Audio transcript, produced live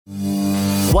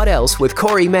What Else with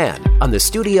Corey Mann on the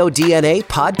Studio DNA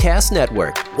Podcast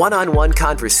Network. One-on-one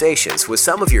conversations with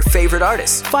some of your favorite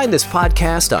artists. Find this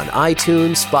podcast on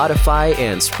iTunes, Spotify,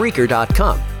 and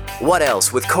Spreaker.com. What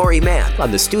Else with Corey Mann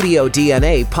on the Studio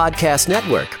DNA Podcast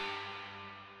Network.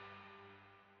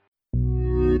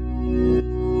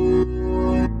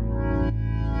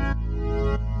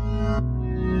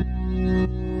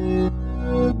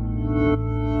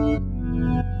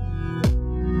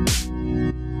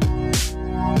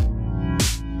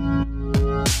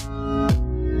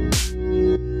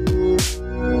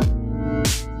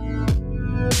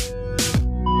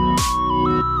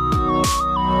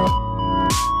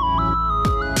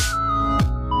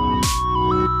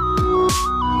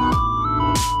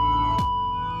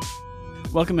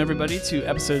 Welcome, everybody, to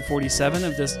episode 47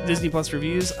 of this Disney Plus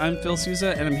Reviews. I'm Phil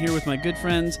Sousa, and I'm here with my good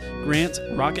friends, Grant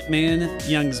Rocketman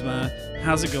Youngsma.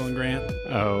 How's it going, Grant?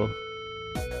 Oh,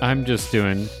 I'm just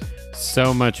doing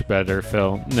so much better,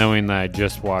 Phil, knowing that I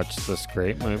just watched this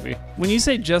great movie. When you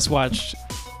say just watched,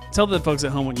 tell the folks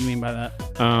at home what you mean by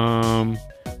that.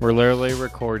 We're literally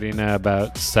recording at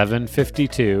about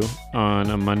 7:52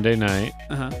 on a Monday night,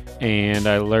 and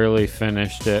I literally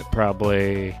finished it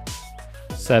probably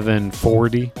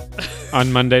 7:40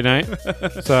 on Monday night.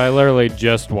 So I literally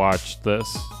just watched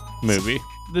this movie.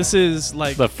 This is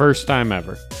like the first time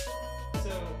ever.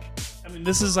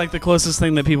 This is like the closest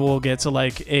thing that people will get to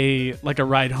like a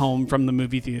ride home from the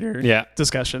movie theater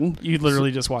discussion. You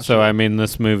literally just watched it. So I mean,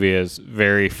 this movie is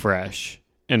very fresh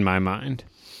in my mind.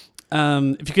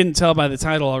 If you couldn't tell by the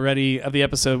title already of the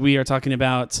episode, we are talking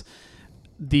about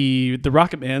the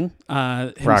Rocketman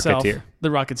himself. Rocketeer. The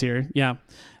Rocketeer, yeah.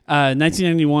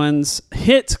 1991's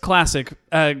hit classic.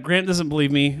 Grant doesn't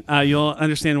believe me. You'll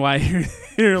understand why here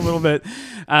in a little bit.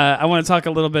 I want to talk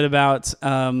a little bit about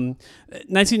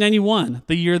 1991,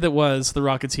 the year that was The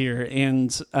Rocketeer,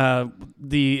 and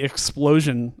the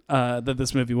explosion that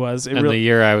this movie was. The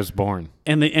year I was born.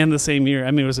 And the same year.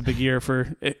 I mean, it was a big year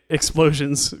for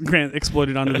explosions. Grant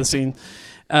exploded onto the scene.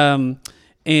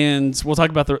 And we'll talk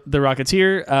about the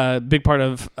Rocketeer. Big part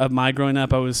of my growing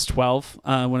up. I was 12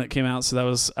 when it came out, so I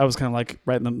was kind of like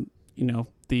right in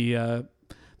the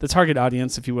target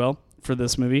audience, if you will, for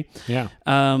this movie. Yeah.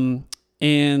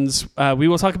 And we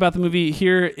will talk about the movie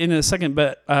here in a second,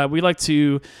 but we like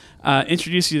to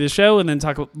introduce you to the show and then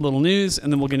talk a little news,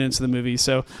 and then we'll get into the movie.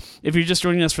 So if you're just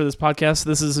joining us for this podcast,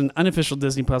 this is an unofficial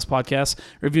Disney Plus podcast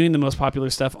reviewing the most popular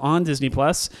stuff on Disney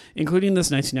Plus, including this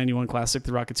 1991 classic,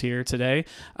 The Rocketeer, today.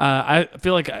 I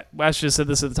feel like I should have said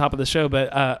this at the top of the show, but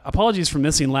apologies for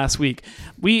missing last week.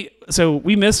 We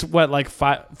missed,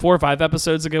 4 or 5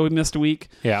 episodes ago, we missed a week.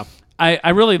 Yeah. I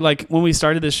really, like, when we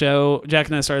started the show, Jack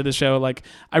and I started the show, like,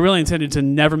 I really intended to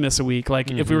never miss a week. Like,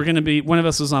 if we were going to be, one of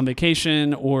us was on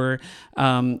vacation or,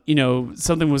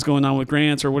 something was going on with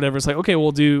Grant or whatever, it's like, okay,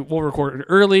 we'll record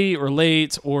early or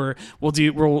late, or we'll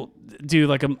do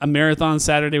like a marathon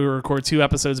Saturday. We record 2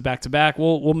 episodes back to back.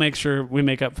 We'll make sure we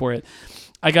make up for it.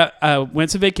 I went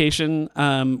to vacation.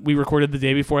 We recorded the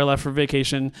day before I left for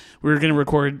vacation. We were going to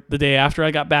record the day after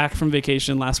I got back from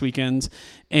vacation last weekend.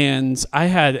 And I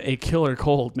had a killer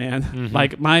cold, man. Mm-hmm.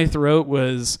 Like, my throat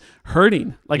was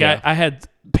hurting. Like, I had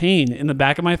pain in the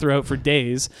back of my throat for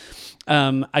days.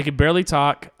 I could barely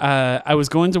talk. I was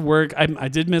going to work. I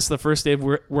did miss the first day of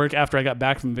work after I got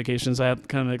back from vacation. So I had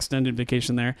kind of an extended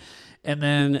vacation there. And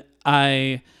then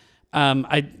I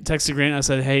texted Grant and I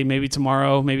said, hey, maybe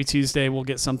tomorrow, maybe Tuesday, we'll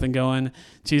get something going.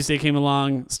 Tuesday came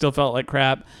along, still felt like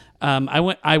crap.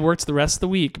 I worked the rest of the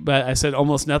week, but I said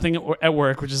almost nothing at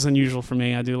work, which is unusual for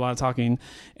me. I do a lot of talking.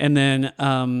 And then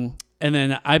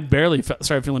I barely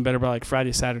started feeling better by like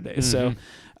Friday, Saturday. Mm-hmm.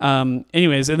 So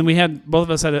anyways, and then both of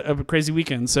us had a crazy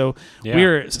weekend. So we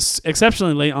are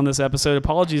exceptionally late on this episode.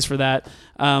 Apologies for that.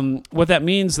 What that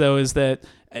means, though, is that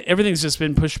everything's just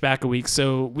been pushed back a week.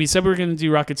 So we said we were going to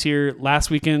do Rocketeer last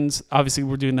weekend. Obviously,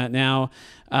 we're doing that now.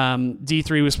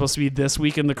 D3 was supposed to be this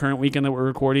weekend, the current weekend that we're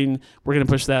recording. We're going to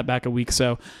push that back a week.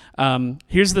 So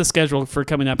here's the schedule for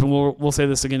coming up, and we'll say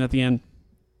this again at the end.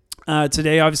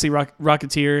 Today, obviously,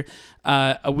 Rocketeer.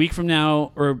 A week from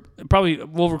now, or probably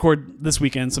we'll record this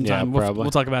weekend sometime. Yeah, we'll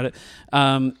talk about it.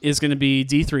 Is going to be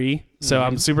D3. So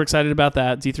I'm super excited about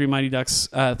that. D3 Mighty Ducks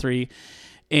 3.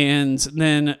 And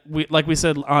then, like we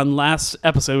said on last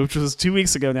episode, which was 2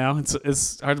 weeks ago now,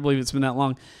 it's hard to believe it's been that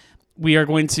long, we are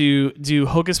going to do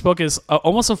Hocus Pocus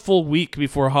almost a full week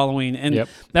before Halloween. And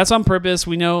that's on purpose.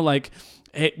 We know, like,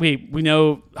 hey, we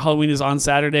know Halloween is on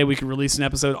Saturday. We could release an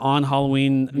episode on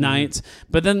Halloween night,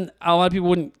 but then a lot of people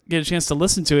wouldn't get a chance to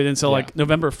listen to it until like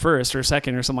November 1st or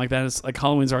 2nd or something like that. It's like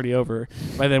Halloween's already over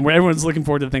by then, where everyone's looking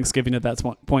forward to Thanksgiving at that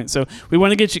point. So we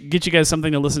want to get you guys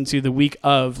something to listen to the week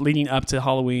of leading up to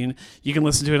Halloween. You can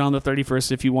listen to it on the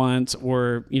 31st if you want,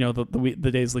 or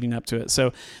the days leading up to it.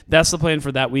 So that's the plan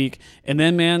for that week. And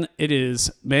then, man, it is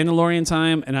Mandalorian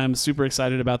time, and I'm super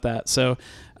excited about that. So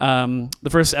the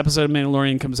first episode of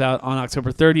Mandalorian comes out on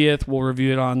October 30th. We'll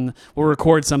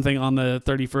record something on the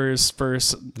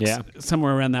 31st,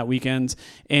 somewhere around that weekend.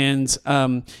 And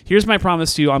here's my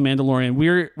promise to you on Mandalorian.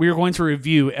 We're going to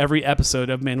review every episode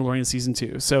of Mandalorian Season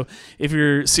 2. So if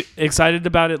you're excited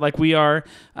about it like we are,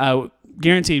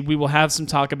 guaranteed we will have some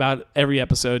talk about every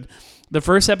episode. The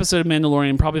first episode of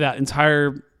Mandalorian, probably that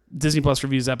entire Disney Plus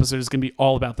Reviews episode, is going to be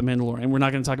all about the Mandalorian. We're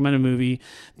not going to talk about a movie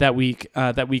that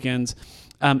weekend.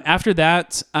 After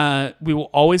that, we will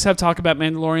always have talk about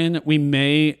Mandalorian. We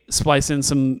may splice in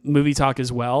some movie talk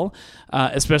as well,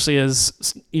 especially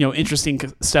as interesting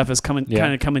stuff is kind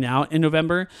of coming out in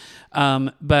November.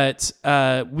 But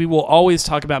we will always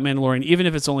talk about Mandalorian, even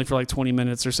if it's only for like 20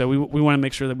 minutes or so. We want to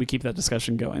make sure that we keep that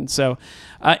discussion going. So,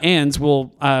 and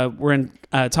we're in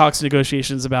talks and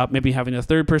negotiations about maybe having a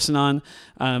third person on,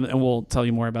 and we'll tell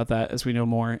you more about that as we know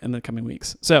more in the coming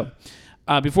weeks. So.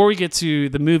 Before we get to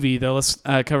the movie, though, let's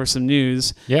cover some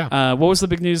news. Yeah. What was the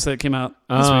big news that came out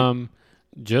this week?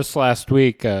 Just last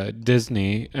week,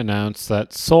 Disney announced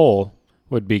that Soul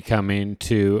would be coming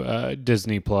to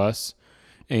Disney Plus.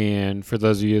 And for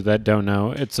those of you that don't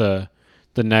know, it's the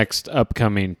next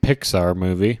upcoming Pixar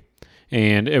movie.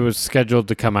 And it was scheduled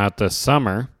to come out this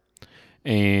summer.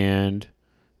 And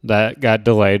that got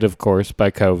delayed, of course, by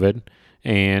COVID.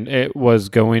 And it was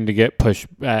going to get pushed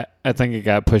back. I think it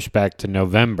got pushed back to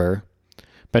November.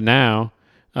 But now,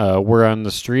 word on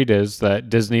the street is that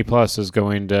Disney Plus is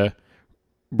going to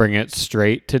bring it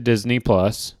straight to Disney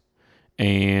Plus.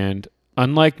 And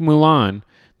unlike Mulan,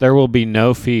 there will be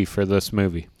no fee for this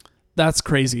movie. That's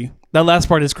crazy. That last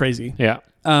part is crazy. Yeah.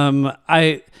 Mulan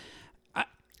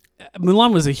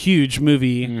was a huge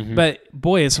movie, but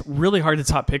boy, it's really hard to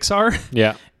top Pixar.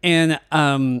 Yeah. And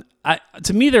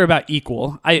to me, they're about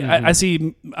equal. I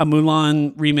see a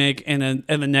Mulan remake and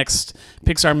the next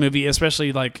Pixar movie,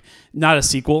 especially like not a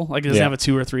sequel, like it doesn't have a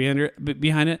 2 or 3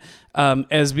 behind it,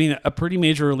 as being a pretty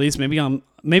major release, maybe on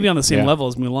the same level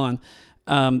as Mulan.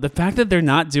 The fact that they're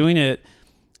not doing it,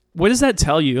 what does that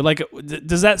tell you? Like,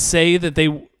 does that say that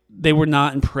they were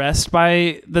not impressed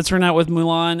by the turnout with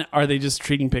Mulan? Are they just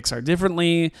treating Pixar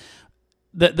differently?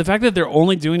 The fact that they're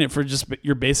only doing it for just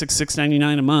your basic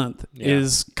 $6.99 a month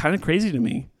is kind of crazy to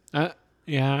me.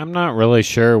 I'm not really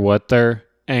sure what their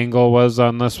angle was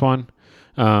on this one.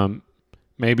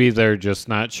 Maybe they're just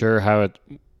not sure how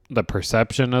the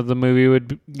perception of the movie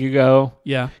would go.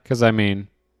 Yeah. Because,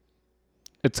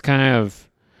 it's kind of...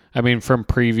 from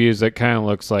previews, it kind of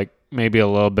looks like maybe a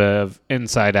little bit of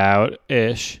Inside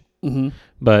Out-ish. Mm-hmm.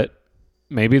 But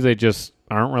maybe they just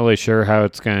aren't really sure how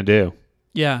it's going to do.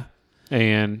 Yeah.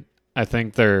 And I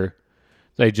think they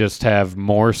just have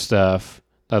more stuff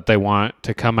that they want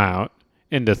to come out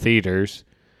into theaters,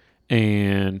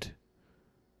 and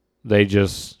they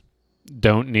just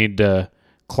don't need to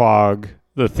clog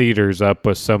the theaters up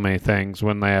with so many things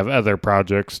when they have other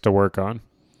projects to work on.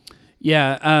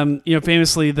 Yeah,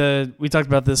 famously, we talked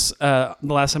about this the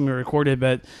last time we recorded,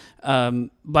 but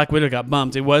Black Widow got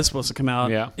bumped. It was supposed to come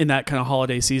out in that kind of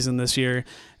holiday season this year.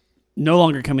 No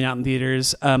longer coming out in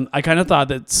theaters. I kind of thought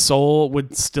that Soul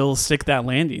would still stick that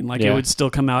landing. Like it would still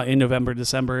come out in November,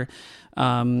 December.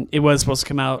 It was supposed to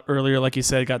come out earlier, like you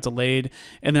said, it got delayed.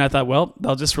 And then I thought, well,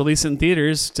 they'll just release it in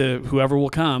theaters to whoever will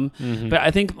come. Mm-hmm. But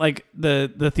I think like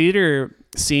the theater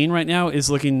scene right now is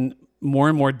looking more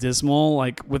and more dismal.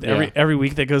 Like with every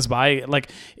week that goes by, like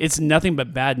it's nothing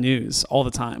but bad news all the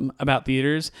time about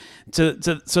theaters. So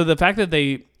the fact that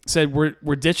they said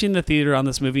we're ditching the theater on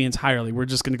this movie entirely. We're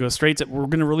just going to go straight to, we're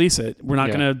going to release it. We're not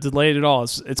going to delay it at all.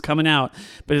 It's coming out,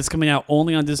 but it's coming out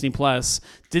only on Disney Plus.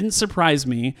 Didn't surprise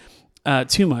me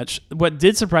too much. What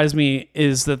did surprise me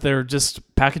is that they're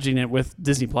just packaging it with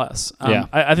Disney Plus.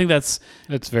 I think it's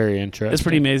very interesting. It's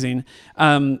pretty amazing.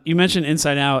 You mentioned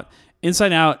Inside Out.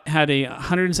 Inside Out had a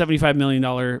 $175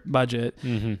 million budget.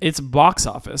 Mm-hmm. Its box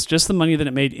office, just the money that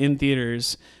it made in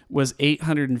theaters, was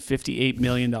 $858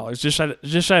 million, just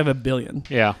shy of $1 billion.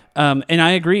 Yeah. And I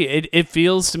agree. It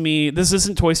feels to me, this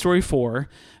isn't Toy Story 4.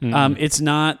 Mm-hmm. It's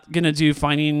not going to do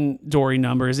Finding Dory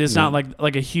numbers. It's not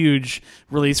like a huge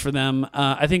release for them.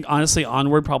 I think, honestly,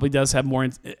 Onward probably does have more,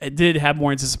 it did have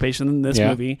more anticipation than this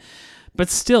movie. But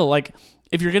still, like,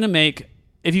 if you're going to make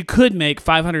if you could make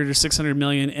 500 or 600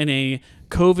 million in a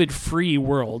COVID-free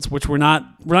world, which we're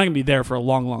not going to be there for a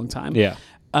long, long time. Yeah.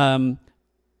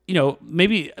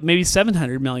 Maybe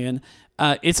 700 million.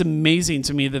 It's amazing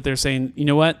to me that they're saying, you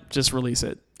know what, just release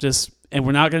it. And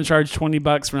we're not going to charge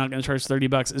 $20. We're not going to charge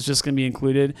 $30. It's just going to be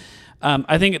included.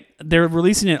 I think they're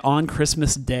releasing it on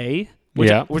Christmas Day,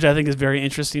 which I think is very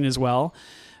interesting as well.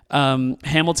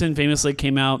 Hamilton famously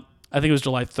came out, I think it was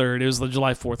July 3rd. It was the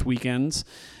July 4th weekends.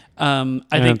 I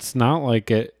think it's not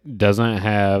like it doesn't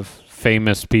have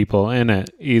famous people in it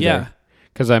either. Yeah.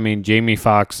 Because, I mean, Jamie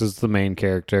Foxx is the main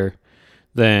character.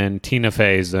 Then Tina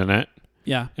Fey's in it.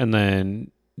 Yeah. And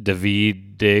then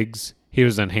Daveed Diggs. He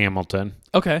was in Hamilton.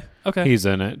 Okay. He's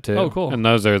in it, too. Oh, cool. And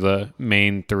those are the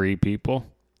main three people.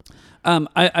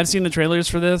 I've seen the trailers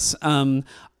for this.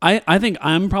 I think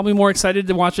I'm probably more excited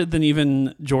to watch it than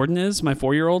even Jordan is, my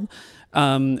 4-year-old.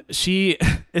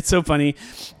 It's so funny.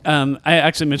 I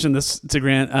actually mentioned this to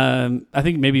Grant, I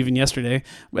think maybe even yesterday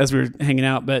as we were hanging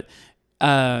out, but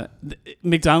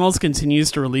McDonald's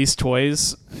continues to release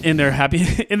toys in their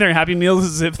Happy Meals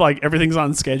as if like everything's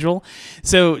on schedule.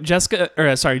 So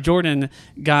Jordan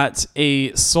got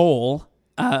a Soul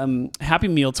Happy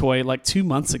Meal toy like 2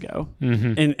 months ago,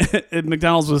 and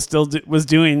McDonald's was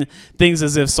doing things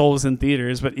as if Soul was in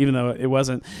theaters, but even though it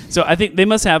wasn't. So I think they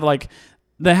must have like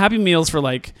the Happy Meals for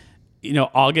like,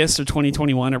 August of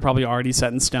 2021 are probably already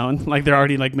set in stone. Like they're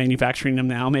already like manufacturing them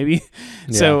now, maybe.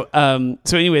 Yeah. So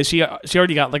anyway, she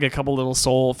already got like a couple little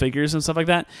Soul figures and stuff like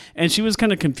that, and she was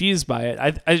kind of confused by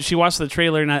it. She watched the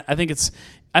trailer, and I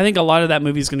think a lot of that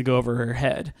movie is going to go over her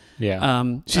head. Yeah.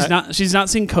 She's not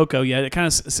seen Coco yet. It kind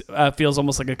of feels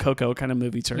almost like a Coco kind of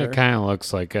movie to her. It kind of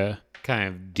looks like a kind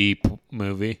of deep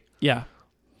movie. Yeah.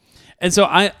 And so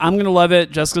I'm going to love it.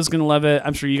 Jessica's going to love it.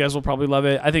 I'm sure you guys will probably love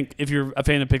it. I think if you're a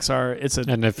fan of Pixar,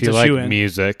 and if you like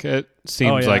music, it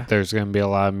seems like there's going to be a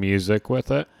lot of music with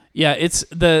it. Yeah, it's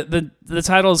the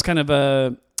title is kind of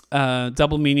a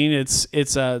double meaning. It's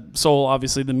Soul,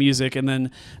 obviously the music, and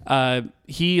then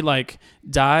he like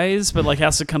dies, but like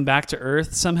has to come back to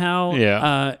Earth somehow.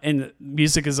 Yeah. And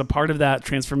music is a part of that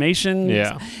transformation.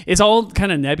 Yeah. It's all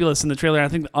kind of nebulous in the trailer. I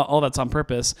think all that's on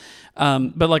purpose.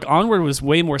 But like Onward was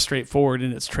way more straightforward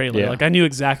in its trailer. Yeah. Like I knew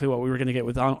exactly what we were going to get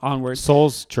with Onward.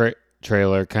 Soul's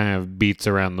trailer kind of beats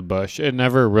around the bush. It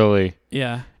never really.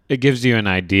 Yeah. It gives you an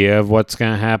idea of what's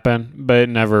going to happen, but it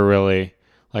never really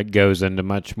like goes into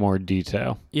much more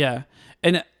detail. Yeah.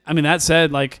 And I mean, that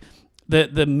said, like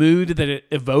the mood that it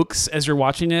evokes as you're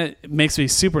watching it makes me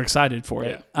super excited for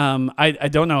it. I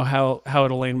don't know how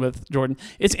it'll land with Jordan.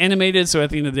 It's animated, so at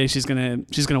the end of the day, she's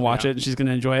gonna watch it and she's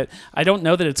gonna enjoy it. I don't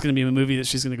know that it's gonna be a movie that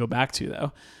she's gonna go back to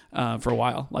though, for a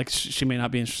while. Like she may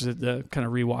not be interested to kind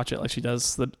of rewatch it like she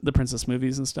does the princess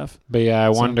movies and stuff. But yeah, I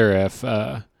wonder if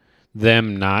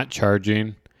them not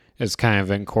charging is kind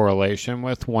of in correlation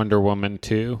with Wonder Woman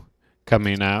 2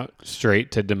 coming out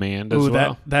straight to demand as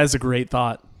well. That is a great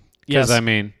thought. Because, yes. I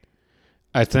mean,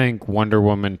 I think Wonder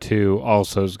Woman 2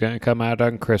 also is going to come out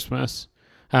on Christmas.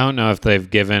 I don't know if they've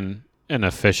given an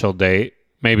official date.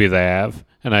 Maybe they have,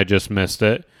 and I just missed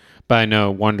it. But I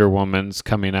know Wonder Woman's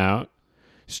coming out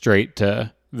straight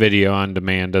to video on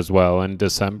demand as well in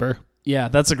December. Yeah,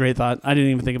 that's a great thought. I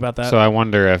didn't even think about that. So I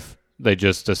wonder if they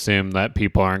just assume that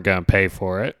people aren't going to pay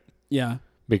for it. Yeah.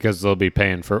 Because they'll be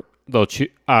paying for... They'll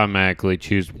automatically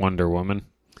choose Wonder Woman.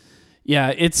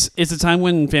 Yeah, it's a time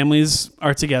when families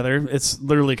are together. It's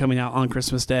literally coming out on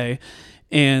Christmas Day.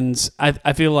 And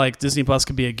I feel like Disney Plus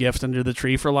could be a gift under the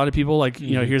tree for a lot of people. Like,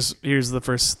 here's the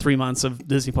first 3 months of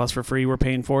Disney Plus for free. We're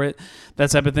paying for it. That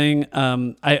type of thing.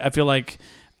 I feel like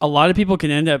a lot of people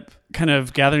can end up kind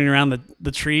of gathering around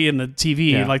the tree and the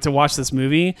TV, like to watch this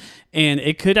movie. And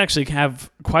it could actually have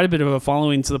quite a bit of a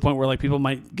following to the point where like people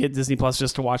might get Disney Plus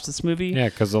just to watch this movie. Yeah,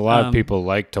 because a lot of people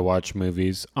like to watch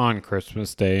movies on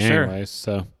Christmas Day anyways.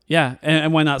 So yeah,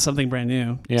 and why not something brand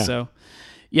new? Yeah. So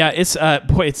yeah, it's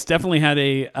it's definitely had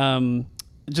a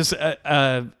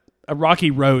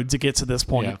rocky road to get to this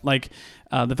point. Yeah. Like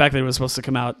the fact that it was supposed to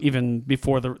come out even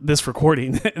before this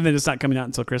recording and then it's not coming out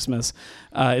until Christmas.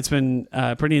 It's been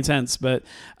pretty intense, but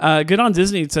good on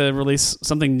Disney to release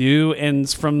something new and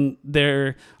from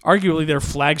arguably their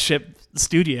flagship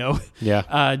studio.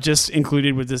 Yeah. Just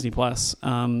included with Disney Plus.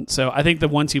 So I think the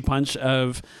 1-2 punch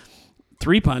of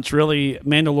 3-punch really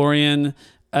Mandalorian,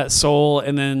 Soul,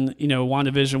 and then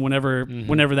WandaVision.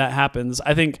 Whenever that happens,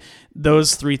 I think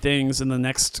those three things in the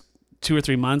next 2 or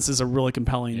 3 months is a really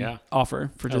compelling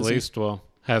offer for Disney. At least we'll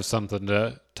have something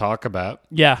to talk about.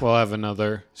 Yeah, we'll have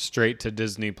another straight to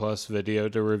Disney Plus video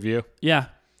to review. Yeah.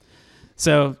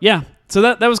 So yeah, So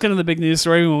that was kind of the big news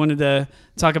story. We wanted to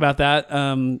talk about that.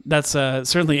 That's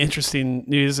certainly interesting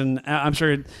news, and I'm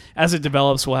sure as it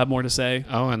develops, we'll have more to say.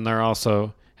 Oh, and they're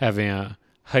also having a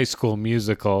High School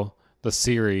Musical, the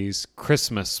series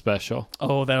Christmas special.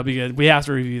 Oh, that'll be good. We have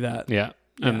to review that. Yeah.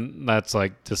 And that's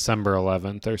like December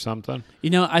 11th or something. You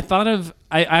know, I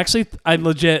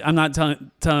legit, I'm not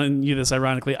telling you this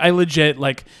ironically. I legit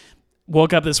like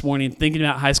woke up this morning thinking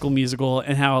about High School Musical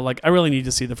and how like I really need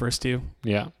to see the first two.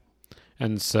 Yeah.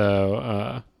 And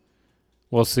so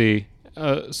we'll see.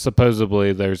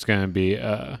 Supposedly there's going to be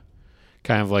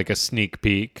kind of like a sneak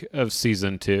peek of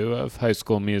season 2 of High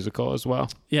School Musical as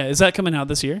well. Yeah. Is that coming out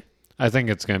this year? I think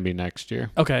it's going to be next year.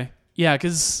 Okay. Yeah.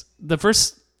 Because the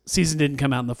first season didn't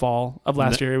come out in the fall of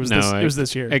last year. It was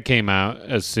this year. It came out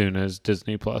as soon as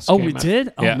Disney Plus came out. It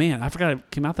did? Oh, yeah. Man. I forgot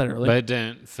it came out that early. But it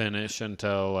didn't finish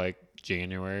until like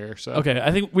January or so. Okay.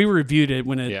 I think we reviewed it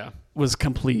when it was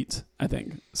complete, I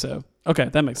think. So, okay.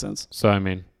 That makes sense. So, I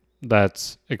mean,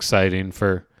 that's exciting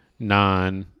for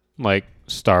non like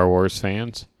Star Wars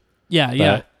fans.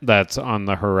 Yeah. That's on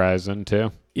the horizon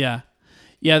too. Yeah.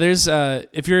 Yeah, there's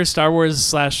if you're a Star Wars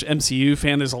 / MCU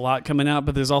fan, there's a lot coming out,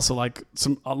 but there's also like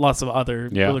lots of other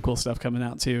really cool stuff coming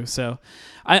out too. So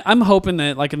I'm hoping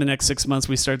that like in the next 6 months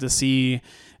we start to see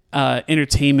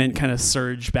entertainment kind of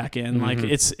surge back in.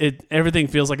 Mm-hmm. Like everything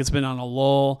feels like it's been on a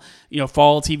lull. You know,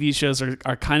 fall TV shows are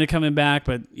kind of coming back,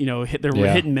 but you know they're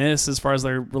hit and miss as far as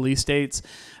their release dates.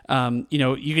 You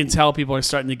know, you can tell people are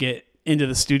starting to get into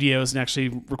the studios and actually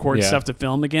record stuff to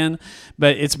film again,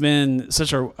 but it's been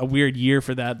such a weird year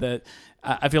for that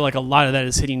I feel like a lot of that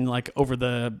is hitting like over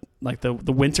the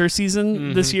winter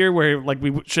season this year, where like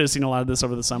we should have seen a lot of this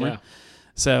over the summer.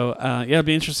 So it'll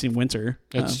be interesting winter.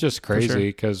 It's just crazy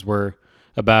because we're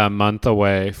about a month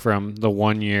away from the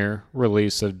 1 year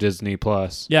release of Disney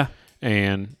Plus. Yeah,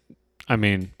 and I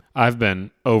mean, I've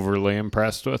been overly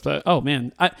impressed with it. Oh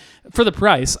man, for the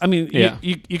price, I mean,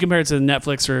 you compare it to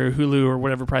Netflix or Hulu or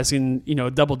whatever pricing, you know,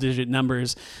 double-digit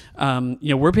numbers. You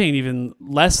know, we're paying even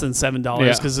less than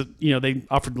 $7 because you know they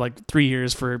offered like 3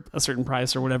 years for a certain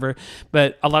price or whatever.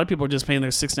 But a lot of people are just paying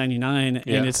their $6.99,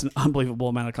 and it's an unbelievable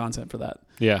amount of content for that.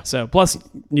 Yeah. So plus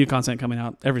new content coming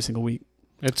out every single week.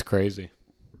 It's crazy.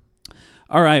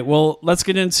 All right, well, let's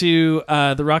get into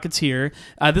The Rocketeer.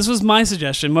 This was my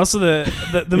suggestion. Most of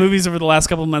the movies over the last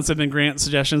couple of months have been Grant's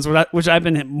suggestions, which I've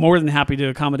been more than happy to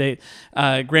accommodate.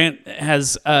 Grant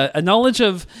has a knowledge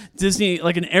of Disney,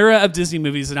 like an era of Disney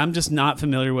movies that I'm just not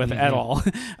familiar with at all,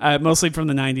 mostly from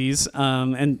the 90s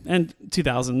and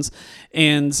 2000s.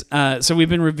 And so we've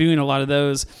been reviewing a lot of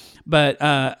those. But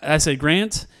I said,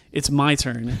 Grant, it's my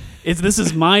turn. This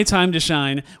is my time to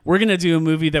shine. We're going to do a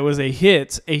movie that was a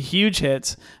hit, a huge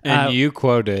hit. And you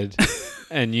quoted,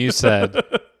 and you said,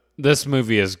 this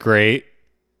movie is great.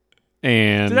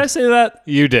 And did I say that?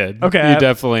 You did. Okay. You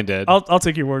definitely did. I'll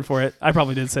take your word for it. I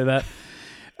probably did say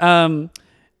that.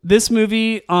 This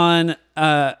movie on,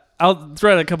 I'll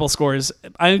throw out a couple scores.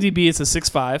 IMDb, it's a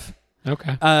 6.5.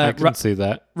 Okay. I can see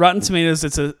that. Rotten Tomatoes,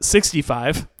 it's a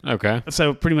 65. Okay.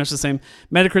 So pretty much the same.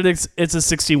 Metacritic, it's a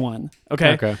 61.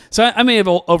 Okay. So I may have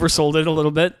oversold it a little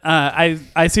bit.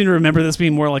 I seem to remember this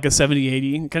being more like a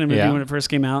 70-80 kind of movie when it first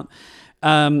came out.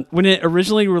 When it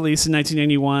originally released in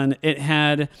 1991, it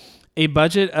had a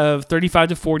budget of 35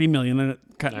 to 40 million.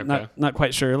 Not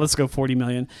quite sure. Let's go 40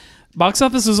 million. Box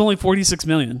office was only 46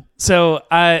 million. So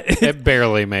it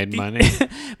barely made money.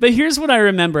 But here's what I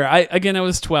remember. I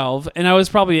was 12, and I was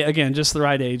probably, again, just the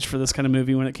right age for this kind of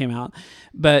movie when it came out.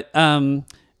 But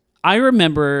I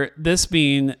remember this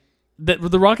being that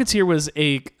The Rocketeer was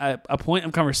a point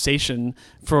of conversation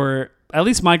for at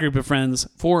least my group of friends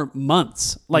for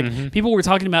months. Like people were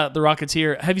talking about The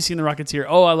Rocketeer. Have you seen The Rocketeer?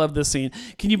 Oh, I love this scene.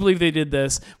 Can you believe they did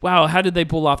this? Wow, how did they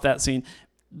pull off that scene?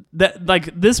 That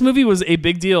like this movie was a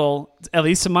big deal, at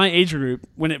least to my age group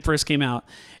when it first came out.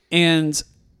 And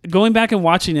going back and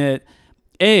watching it,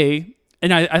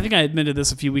 and I think I admitted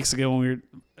this a few weeks ago when we were,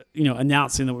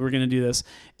 announcing that we were going to do this.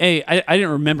 I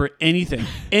didn't remember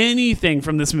anything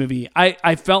from this movie.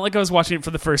 I felt like I was watching it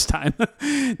for the first time.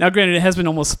 Now, granted, it has been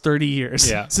almost 30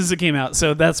 years since it came out,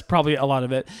 so that's probably a lot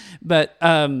of it. But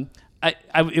I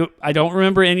don't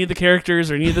remember any of the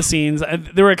characters or any of the scenes.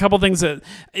 There were a couple things that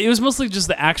it was mostly just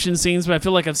the action scenes, but I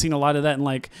feel like I've seen a lot of that in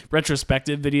like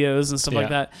retrospective videos and stuff like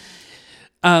that.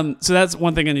 So that's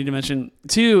one thing I need to mention.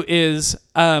 Two is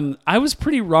I was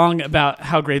pretty wrong about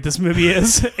how great this movie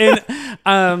is. And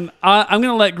I'm going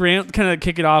to let Grant kind of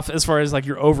kick it off as far as like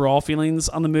your overall feelings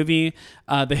on the movie.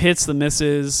 The hits, the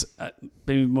misses,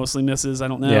 maybe mostly misses. I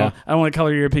don't know. Yeah. I don't want to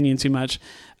color your opinion too much.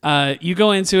 You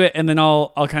go into it, and then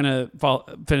I'll kind of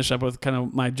finish up with kind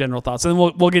of my general thoughts. And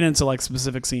then we'll get into like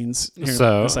specific scenes here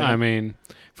So, in a second. I mean,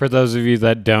 for those of you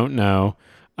that don't know,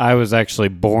 I was actually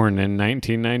born in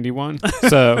 1991.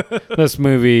 So this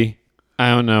movie, I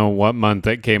don't know what month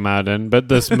it came out in, but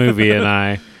this movie and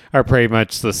I are pretty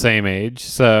much the same age.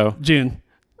 So June.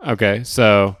 Okay,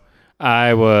 so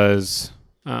I was,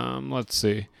 let's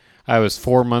see, I was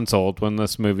 4 months old when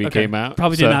this movie came out.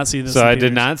 Probably did not see this So in I did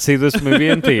theaters. not see this movie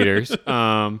in theaters.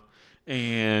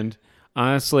 And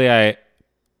honestly, I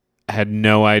had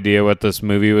no idea what this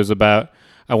movie was about.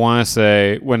 I want to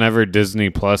say whenever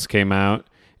Disney Plus came out,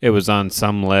 it was on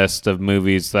some list of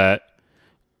movies that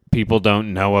people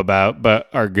don't know about but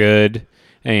are good.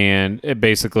 And it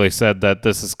basically said that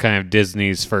this is kind of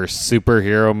Disney's first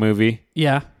superhero movie.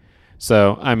 Yeah.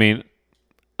 So, I mean,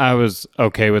 I was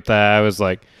okay with that. I was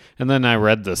like, and then I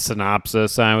read the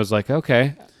synopsis and I was like,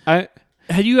 okay. Had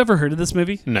you ever heard of this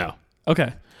movie? No.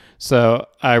 Okay. So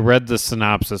I read the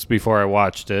synopsis before I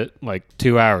watched it like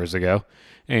 2 hours ago.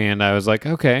 And I was like,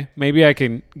 okay, maybe I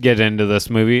can get into this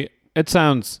movie. It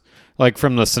sounds like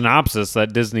from the synopsis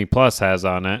that Disney Plus has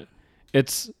on it,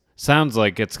 it sounds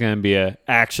like it's going to be a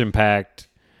action-packed,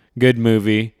 good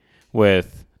movie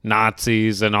with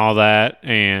Nazis and all that.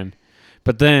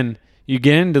 But then you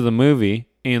get into the movie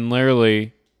and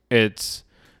literally it's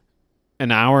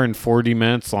an hour and 40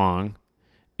 minutes long,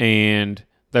 and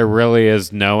there really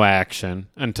is no action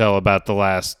until about the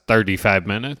last 35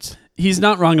 minutes. He's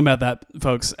not wrong about that,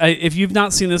 folks. If you've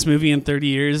not seen this movie in 30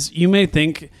 years, you may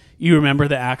think you remember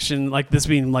the action, like this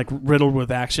being like riddled with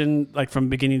action, like from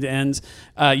beginning to end.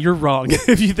 You're wrong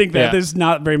if you think that there's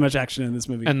not very much action in this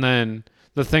movie. And then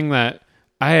the thing that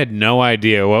I had no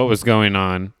idea what was going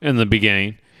on in the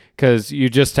beginning, because you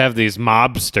just have these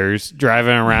mobsters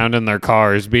driving around in their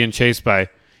cars being chased by,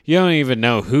 you don't even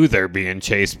know who they're being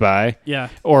chased by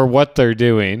or what they're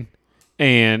doing.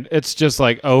 And it's just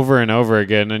like over and over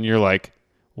again. And you're like,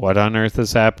 what on earth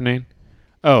is happening?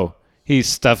 Oh, he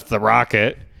stuffed the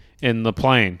rocket in the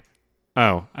plane.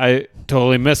 Oh, I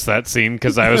totally missed that scene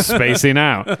because I was spacing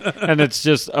out. And it's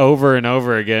just over and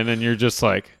over again. And you're just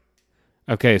like,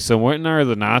 okay, so when are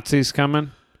the Nazis coming?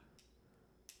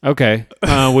 Okay,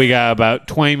 we got about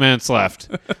 20 minutes left.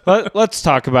 Let's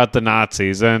talk about the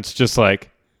Nazis. And it's just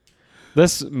like,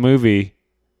 this movie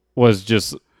was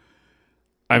just,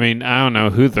 I mean, I don't know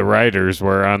who the writers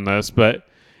were on this, but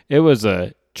it was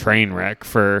a train wreck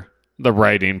for the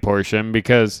writing portion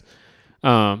because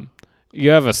you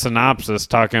have a synopsis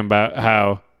talking about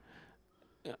how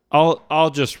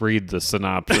I'll just read the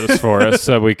synopsis for us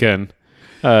so we can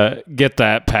get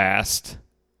that passed.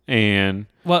 And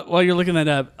while you're looking that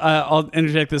up, I'll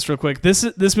interject this real quick.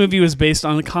 This movie was based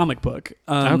on a comic book.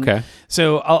 Okay.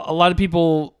 So a lot of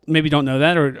people maybe don't know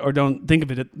that or don't think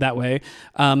of it that way.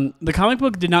 The comic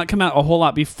book did not come out a whole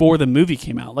lot before the movie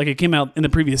came out. Like it came out in the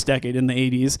previous decade, in the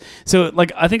 80s. So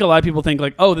like I think a lot of people think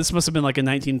like, oh, this must have been like a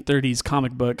 1930s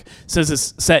comic book. So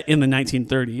it's set in the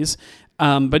 1930s.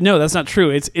 But no, that's not true.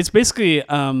 It's basically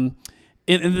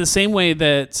in the same way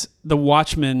that The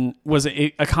Watchmen was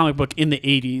a comic book in the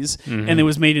 80s and it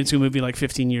was made into a movie like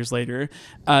 15 years later.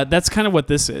 That's kind of what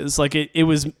this is. Like it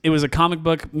was a comic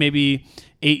book maybe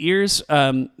 8 years,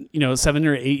 7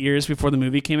 or 8 years before the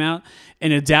movie came out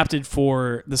and adapted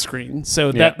for the screen.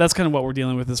 So that's kind of what we're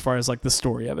dealing with as far as like the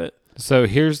story of it. So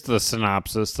here's the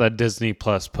synopsis that Disney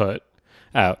Plus put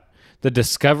out. The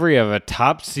discovery of a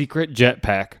top secret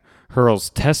jetpack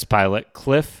hurls test pilot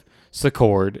Cliff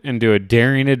Secord into a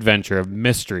daring adventure of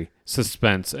mystery,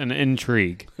 suspense, and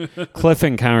intrigue. Cliff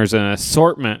encounters an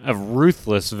assortment of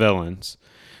ruthless villains,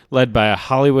 led by a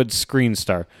Hollywood screen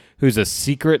star who's a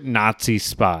secret Nazi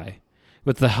spy.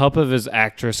 With the help of his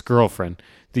actress girlfriend,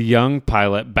 the young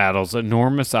pilot battles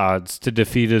enormous odds to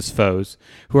defeat his foes,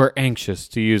 who are anxious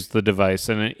to use the device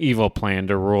in an evil plan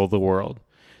to rule the world.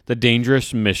 The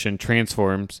dangerous mission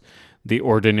transforms the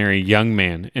ordinary young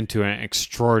man into an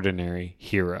extraordinary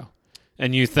hero.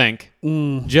 And you think,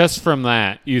 just from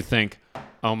that, you think,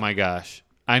 oh my gosh,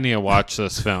 I need to watch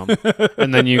this film.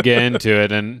 And then you get into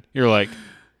it and you're like,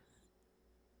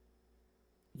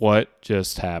 what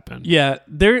just happened? Yeah,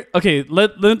 okay.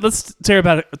 Let's tear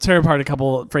apart a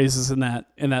couple of phrases in that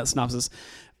synopsis.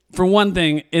 For one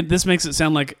thing, this makes it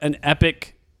sound like an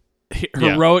epic,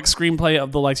 heroic screenplay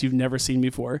of the likes you've never seen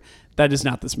before. That is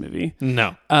not this movie.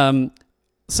 No.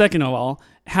 Second of all,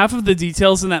 half of the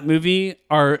details in that movie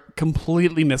are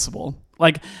completely missable.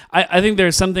 Like, I think there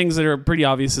are some things that are pretty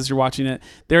obvious as you're watching it.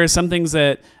 There are some things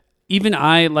that even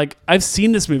I've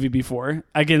seen this movie before.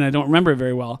 Again, I don't remember it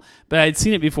very well, but I'd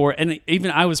seen it before. And even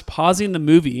I was pausing the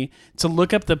movie to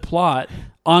look up the plot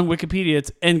on Wikipedia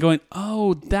and going,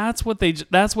 oh, that's what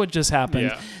just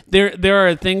happened. Yeah. There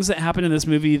are things that happen in this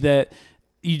movie that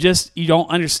you don't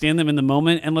understand them in the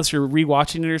moment unless you're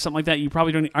rewatching it or something like that. You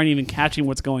probably aren't even catching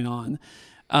what's going on.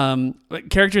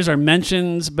 Characters are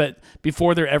mentioned, but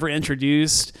before they're ever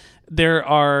introduced, there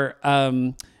are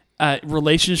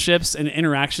relationships and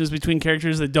interactions between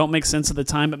characters that don't make sense at the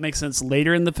time, but make sense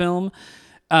later in the film.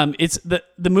 It's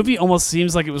the movie almost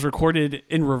seems like it was recorded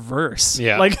in reverse.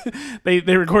 Yeah, like they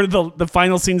recorded the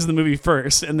final scenes of the movie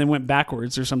first and then went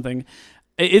backwards or something.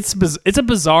 It's a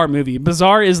bizarre movie.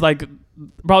 Bizarre is like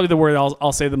probably the word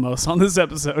I'll say the most on this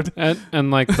episode.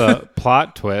 And like the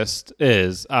plot twist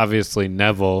is obviously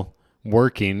Neville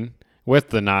working with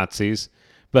the Nazis,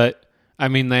 but I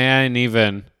mean they hadn't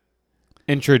even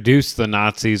introduced the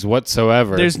Nazis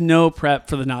whatsoever. There's no prep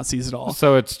for the Nazis at all.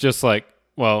 So it's just like,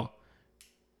 well,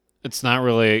 it's not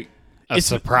really a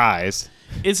surprise.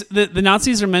 It's the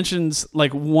Nazis are mentioned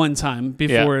like one time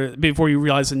before you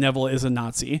realize that Neville is a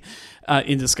Nazi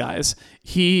in disguise.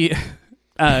 He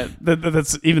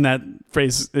that's even that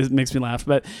phrase makes me laugh.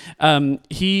 But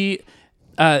it's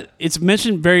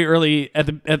mentioned very early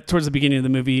towards the beginning of the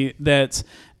movie that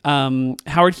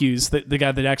Howard Hughes, the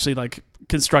guy that actually like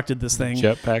constructed this thing,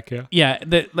 jetpack,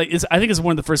 I think it's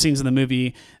one of the first scenes in the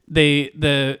movie.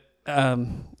 The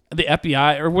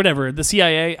FBI or whatever, the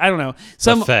CIA, I don't know.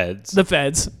 The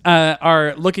feds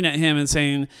are looking at him and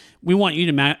saying, "We want you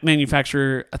to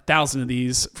manufacture 1,000 of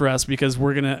these for us because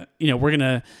we're gonna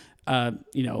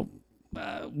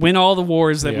win all the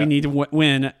wars that we need to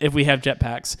win if we have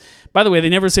jetpacks." By the way, they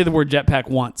never say the word jetpack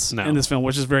once in this film,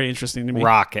 which is very interesting to me.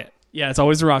 Rocket. Yeah, it's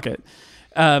always a rocket.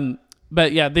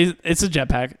 But yeah, it's a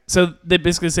jetpack. So they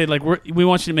basically say like, we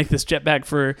want you to make this jetpack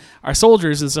for our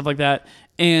soldiers and stuff like that.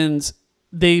 And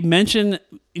they mention,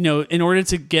 in order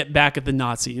to get back at the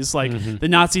Nazis, like the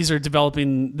Nazis are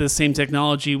developing the same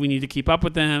technology. We need to keep up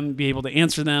with them, be able to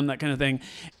answer them, that kind of thing.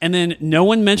 And then no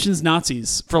one mentions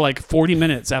Nazis for like 40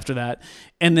 minutes after that.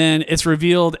 And then it's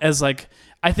revealed as like,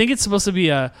 I think it's supposed to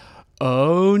be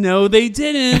oh no, they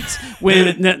didn't.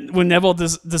 when Neville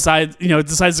decides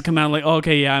to come out like, oh,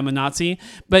 okay, yeah, I'm a Nazi.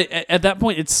 But at that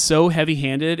point, it's so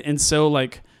heavy-handed and so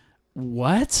like,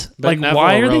 what? But like, Neville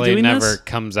why are really they doing never this?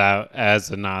 comes out as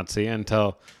a Nazi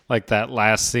until like that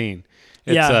last scene.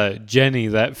 It's Jenny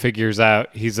that figures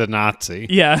out he's a Nazi.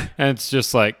 Yeah, and it's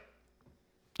just like,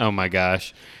 oh my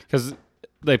gosh, because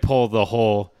they pull the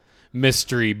whole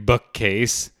mystery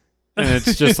bookcase, and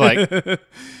it's just like,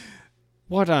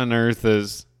 what on earth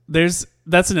is?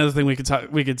 That's another thing we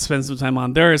could spend some time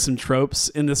on. There are some tropes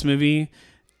in this movie.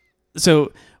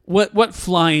 So what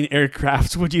flying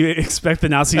aircraft would you expect the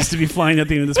Nazis to be flying at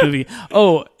the end of this movie?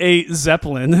 Oh, a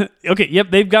Zeppelin. Okay,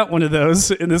 yep, they've got one of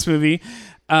those in this movie.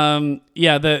 The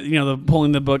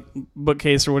pulling the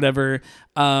bookcase or whatever.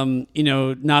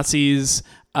 Nazis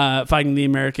fighting the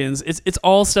Americans. It's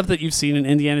all stuff that you've seen in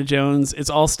Indiana Jones. It's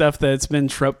all stuff that's been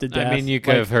troped to death. I mean, you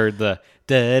could have heard the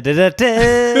da da da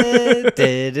da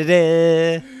da da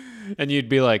da, and you'd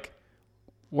be like,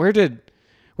 where did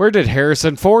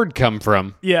Harrison Ford come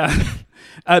from? Yeah.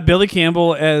 Billy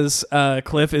Campbell as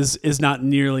Cliff is not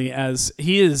nearly as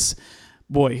he is.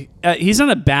 Boy, he's not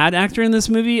a bad actor in this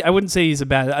movie. I wouldn't say he's a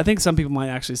bad. I think some people might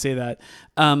actually say that.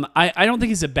 I don't think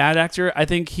he's a bad actor. I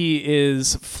think he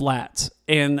is flat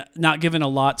and not given a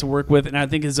lot to work with, and I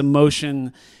think his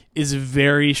emotion is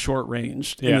very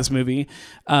short-ranged in this movie.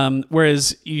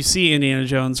 Whereas you see Indiana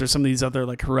Jones or some of these other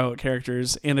like heroic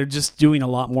characters, and they're just doing a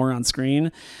lot more on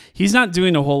screen. He's not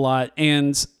doing a whole lot,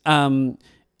 and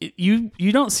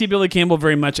you don't see Billy Campbell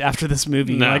very much after this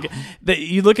movie. No. Like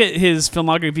you look at his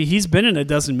filmography, he's been in a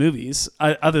dozen movies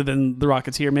other than The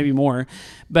Rocketeer, maybe more,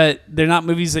 but they're not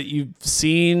movies that you've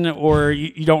seen or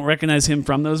you don't recognize him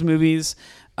from those movies.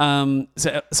 So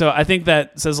I think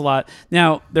that says a lot.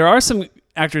 Now there are some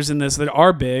actors in this that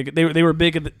are big. They were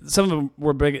big. Some of them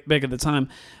were big at the time.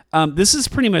 This is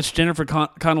pretty much Jennifer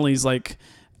Connelly's like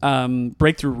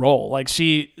breakthrough role. Like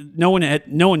no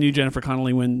one knew Jennifer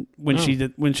Connelly when she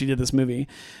did this movie.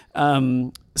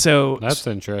 So that's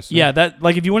interesting. Yeah, that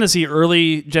like if you want to see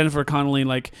early Jennifer Connelly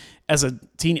like as a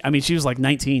teen, I mean she was like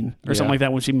 19 or something like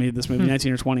that when she made this movie,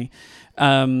 19 or 20.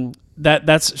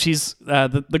 She's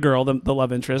the girl, the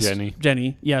love interest,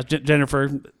 Jenny. Yeah,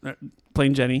 Jennifer.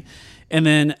 playing Jenny. And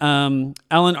then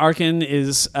Alan Arkin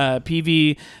is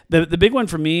PV. The big one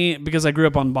for me, because I grew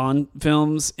up on Bond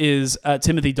films, is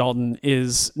Timothy Dalton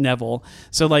is Neville.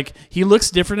 So like he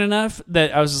looks different enough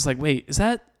that I was just like, wait, is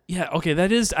that? Yeah, okay,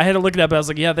 that is. I had to look it up. I was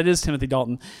like, yeah, that is Timothy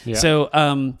Dalton. Yeah.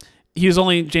 So he was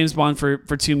only James Bond for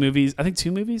 2 movies. I think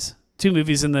 2 movies. 2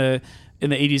 movies in the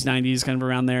 80s, 90s, kind of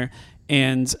around there.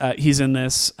 And he's in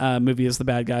this movie as the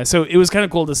bad guy. So it was kind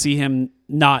of cool to see him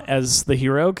not as the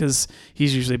hero, because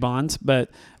he's usually Bond, but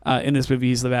in this movie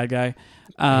he's the bad guy.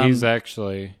 He's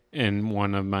actually in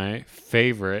one of my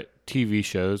favorite TV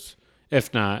shows,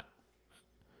 if not,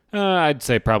 I'd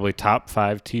say probably top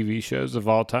 5 TV shows of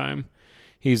all time.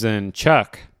 He's in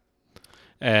Chuck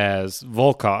as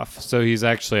Volkov, so he's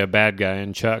actually a bad guy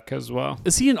in Chuck as well.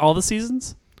 Is he in all the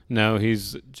seasons? No,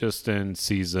 he's just in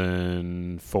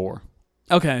season 4.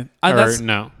 Okay.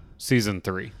 Season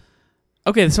 3.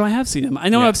 Okay, so I have seen him. I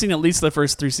know I've seen at least the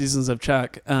first 3 seasons of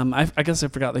Chuck. I guess I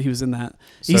forgot that he was in that.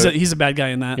 He's a bad guy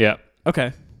in that. Yeah.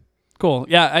 Okay. Cool.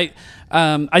 Yeah,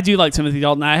 I do like Timothy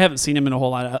Dalton. I haven't seen him in a whole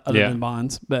lot other than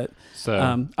Bonds, but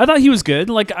I thought he was good.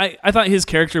 Like I thought his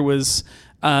character was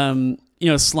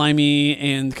slimy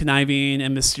and conniving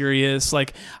and mysterious.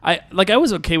 Like I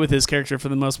was okay with his character for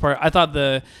the most part. I thought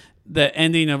the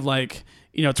ending of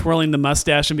twirling the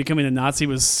mustache and becoming a Nazi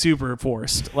was super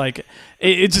forced. Like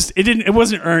it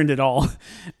wasn't earned at all.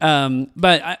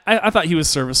 But I thought he was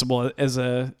serviceable as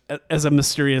a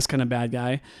mysterious kind of bad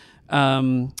guy.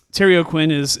 Terry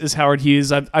O'Quinn is Howard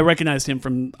Hughes. I recognized him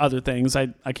from other things. I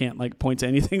can't point to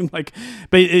anything but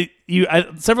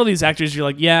several of these actors, you're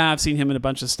like, yeah, I've seen him in a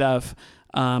bunch of stuff.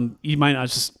 You might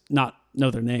not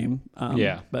know their name.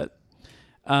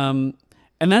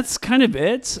 And that's kind of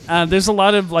it. There's a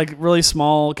lot of really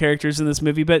small characters in this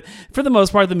movie, but for the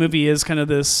most part, the movie is kind of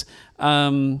this, I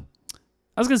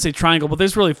was going to say triangle, but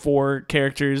there's really 4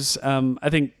 characters. I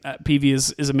think Peavy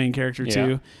is a main character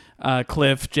too.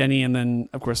 Cliff, Jenny, and then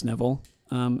of course Neville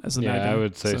as the bad guy. Yeah, I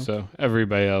would say so.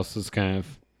 Everybody else is kind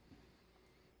of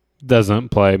doesn't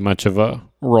play much of a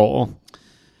role.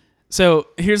 So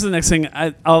here's the next thing.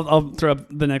 I'll throw up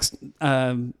the next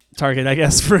target, I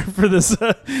guess, for this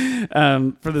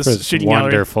shooting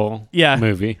wonderful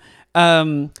movie.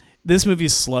 This movie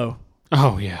is slow.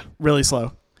 Oh yeah, really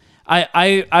slow.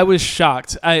 I was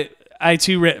shocked. I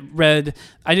too read.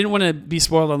 I didn't want to be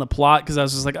spoiled on the plot, because I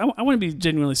was just like, I want to be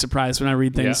genuinely surprised when I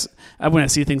read things, when I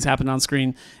see things happen on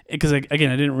screen. Because I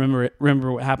didn't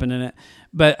remember what happened in it.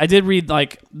 But I did read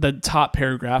the top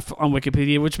paragraph on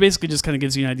Wikipedia, which basically just kind of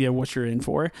gives you an idea of what you're in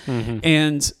for. Mm-hmm.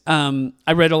 And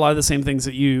I read a lot of the same things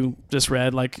that you just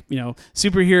read,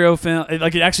 superhero film.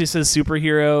 It actually says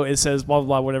superhero. It says blah blah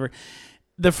blah, whatever.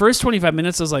 The first 25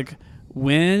 minutes, I was like,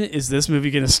 when is this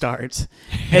movie going to start?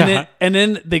 And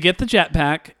then they get the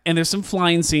jetpack, and there's some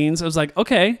flying scenes. I was like,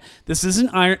 okay, this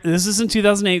isn't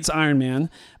 2008's Iron Man,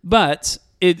 but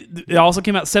it also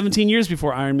came out 17 years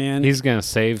before Iron Man. He's going to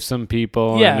save some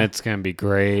people, and it's going to be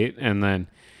great. And then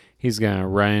he's going to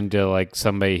run into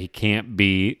somebody he can't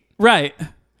beat. Right.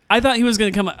 I thought he was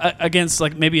going to come against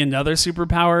maybe another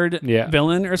superpowered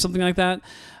villain or something like that.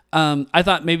 I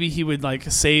thought maybe he would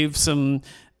save some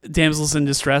damsels in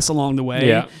distress along the way.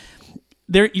 Yeah.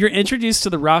 You're introduced to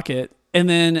the rocket, and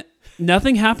then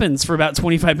nothing happens for about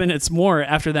 25 minutes more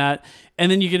after that.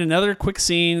 And then you get another quick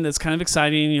scene that's kind of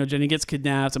exciting. Jenny gets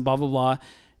kidnapped and blah, blah, blah.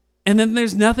 And then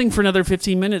there's nothing for another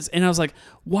 15 minutes. And I was like,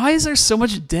 why is there so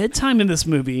much dead time in this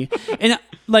movie? And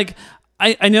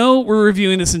I know we're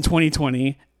reviewing this in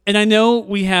 2020, and I know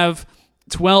we have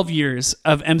 12 years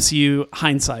of MCU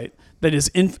hindsight that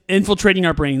is infiltrating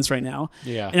our brains right now.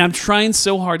 Yeah. And I'm trying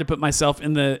so hard to put myself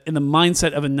in the mindset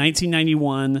of a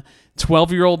 1991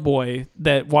 12-year-old boy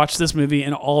that watched this movie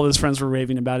and all of his friends were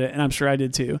raving about it, and I'm sure I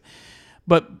did too.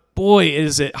 But boy,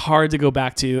 is it hard to go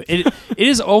back to. It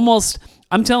is almost,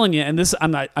 I'm telling you, and this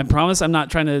I promise I'm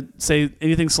not trying to say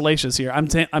anything salacious here.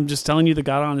 I'm just telling you the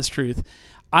God honest truth.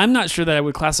 I'm not sure that I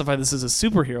would classify this as a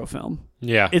superhero film.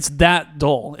 Yeah. It's that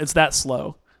dull. It's that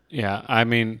slow. Yeah, I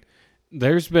mean,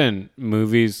 there's been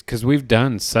movies, because we've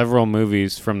done several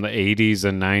movies from the 80s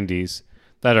and 90s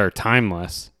that are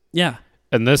timeless. Yeah.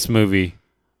 And this movie,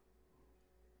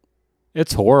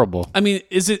 it's horrible. I mean,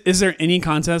 is there any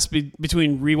contest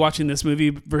between rewatching this movie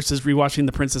versus rewatching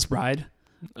The Princess Bride?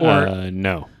 Or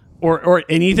no. Or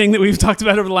anything that we've talked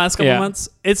about over the last couple of months?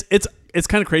 It's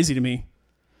kind of crazy to me.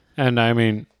 And I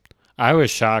mean, I was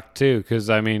shocked too, because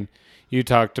I mean, you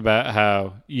talked about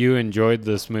how you enjoyed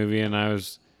this movie, and I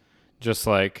was just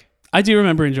like, I do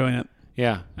remember enjoying it.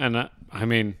 Yeah. And I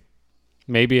mean,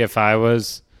 maybe if I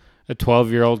was a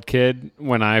 12-year-old kid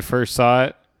when I first saw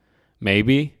it,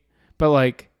 maybe. But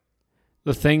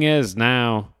the thing is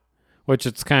now, which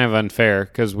it's kind of unfair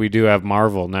because we do have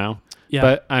Marvel now. Yeah.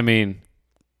 But I mean,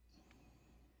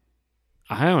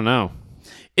 I don't know.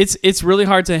 It's really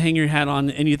hard to hang your hat on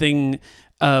anything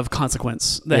of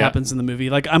consequence that happens in the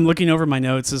movie. Like, I'm looking over my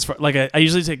notes as far, like I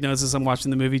usually take notes as I'm watching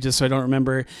the movie just so I don't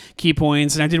remember key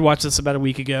points. And I did watch this about a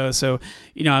week ago, so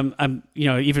I'm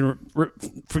even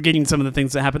forgetting some of the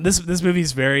things that happened. This movie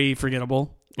is very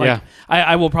forgettable. Like,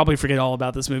 I will probably forget all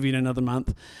about this movie in another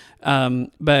month.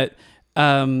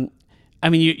 I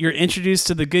mean, you're introduced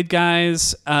to the good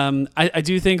guys. I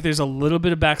do think there's a little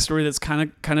bit of backstory that's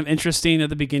kind of interesting at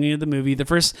the beginning of the movie. The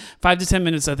first 5 to 10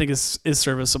 minutes, I think, is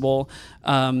serviceable.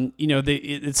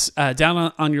 It's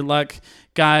down on your luck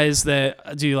guys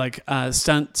that do like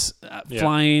stunt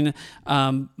flying,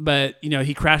 but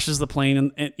he crashes the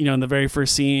plane in the very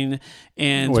first scene,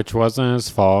 and which wasn't his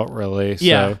fault really.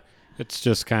 Yeah. So it's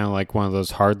just kind of like one of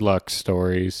those hard luck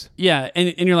stories. Yeah,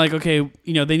 and you're like, okay,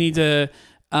 they need to.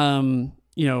 No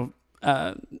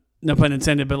pun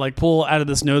intended, but like pull out of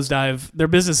this nosedive. Their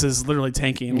business is literally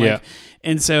tanking. Like,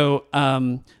 and so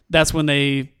that's when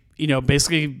they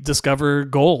basically discover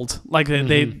gold. Like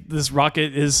this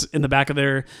rocket is in the back of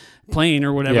their plane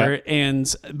or whatever,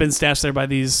 and been stashed there by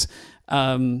these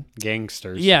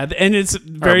gangsters. Yeah, and it's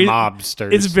very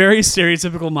mobsters. It's very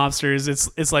stereotypical mobsters.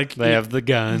 It's like they have the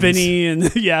guns, Vinny, and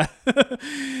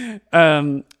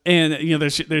and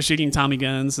they're shooting Tommy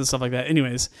guns and stuff like that.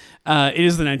 Anyways, it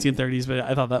is the 1930s, but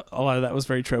I thought that a lot of that was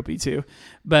very tropey too.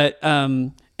 But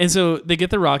and so they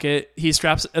get the rocket. He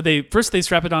straps. They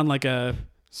strap it on like a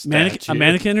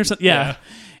mannequin or something. Yeah.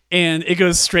 And it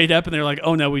goes straight up, and they're like,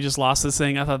 "Oh no, we just lost this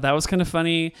thing." I thought that was kind of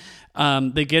funny.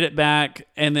 They get it back,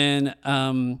 and then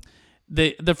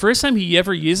the first time he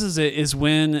ever uses it is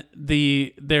when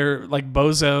their like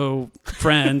bozo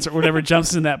friend or whatever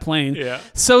jumps in that plane. Yeah,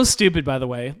 so stupid, by the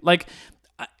way. Like,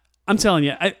 I'm telling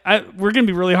you, we're gonna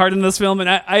be really hard in this film, and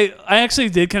I actually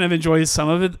did kind of enjoy some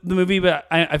of the movie, but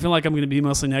I feel like I'm gonna be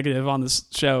mostly negative on this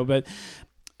show, but.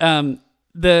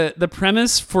 The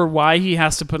premise for why he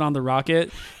has to put on the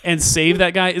rocket and save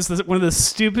that guy is one of the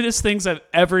stupidest things I've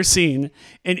ever seen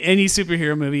in any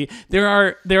superhero movie. There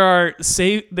are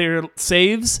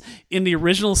saves in the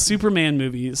original Superman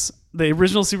movies,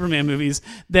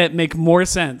 that make more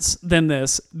sense than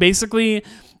this. Basically,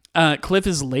 Cliff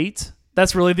is late.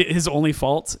 That's really his only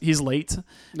fault. He's late.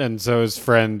 And so his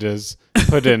friend is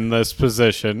put in this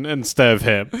position instead of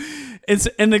him.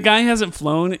 And the guy hasn't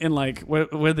flown in like,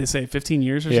 what did they say, 15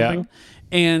 years or something?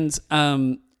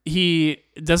 And he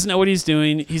doesn't know what he's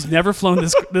doing. He's never flown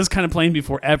this kind of plane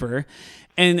before, ever.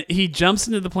 And he jumps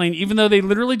into the plane, even though they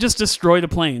literally just destroyed a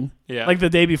plane like the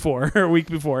day before or a week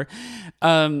before.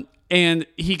 And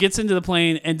he gets into the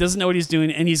plane and doesn't know what he's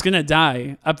doing, and he's going to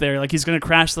die up there. Like, he's going to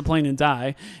crash the plane and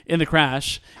die in the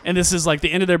crash. And this is like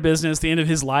the end of their business, the end of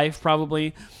his life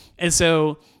probably. And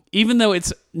so even though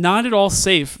it's not at all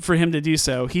safe for him to do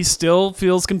so, he still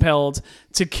feels compelled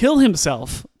to kill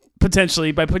himself,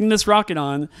 potentially, by putting this rocket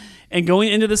on and going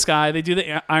into the sky. They do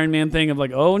the Iron Man thing of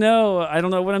like, oh no, I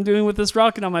don't know what I'm doing with this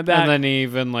rocket on my back. And then he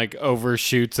even like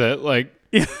overshoots it. Like,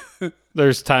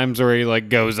 there's times where he like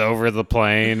goes over the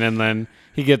plane and then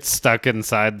he gets stuck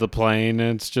inside the plane,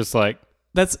 and it's just like...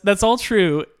 That's all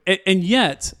true. And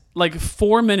yet, like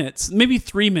 4 minutes, maybe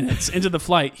 3 minutes into the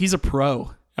flight, he's a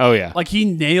pro. Oh yeah. Like, he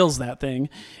nails that thing,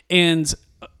 and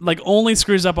like only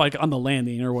screws up like on the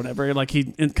landing or whatever. Like,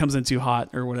 it comes in too hot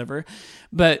or whatever.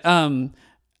 But I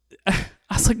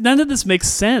was like, none of this makes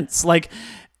sense. Like,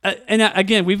 and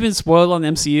again, we've been spoiled on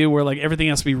MCU where like everything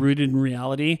has to be rooted in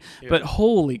reality. Yeah. But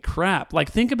holy crap! Like,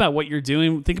 think about what you're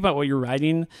doing. Think about what you're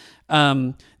writing.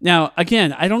 Now,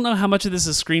 again, I don't know how much of this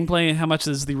is screenplay and how much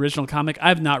is the original comic.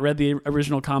 I've not read the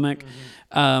original comic.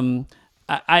 Mm-hmm.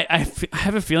 I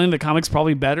have a feeling the comic's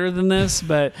probably better than this,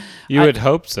 but you would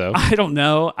hope so. I don't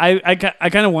know. I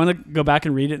kind of want to go back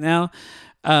and read it now.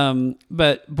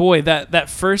 But boy, that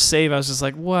first save, I was just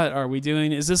like, what are we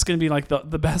doing? Is this going to be like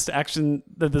the best action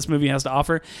that this movie has to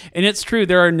offer? And it's true.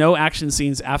 There are no action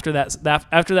scenes after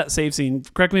that save scene.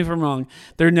 Correct me if I'm wrong.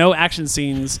 There are no action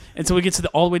scenes until we get to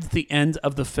all the way to the end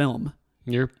of the film.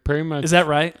 You're pretty much... Is that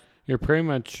right? You're pretty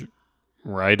much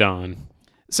right on.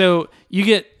 So you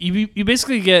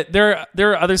basically get there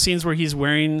are other scenes where he's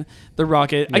wearing the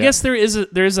rocket. Yeah. I guess there is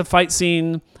a fight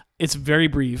scene. It's very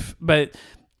brief, but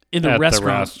in the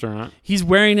restaurant, he's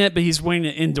wearing it, but he's wearing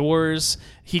it indoors.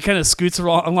 He kind of scoots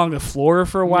along the floor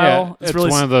for a while. Yeah, it's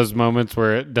really one of those moments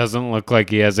where it doesn't look like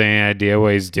he has any idea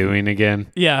what he's doing again.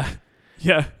 Yeah.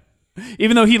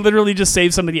 Even though he literally just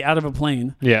saved somebody out of a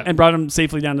plane. Yeah. And brought him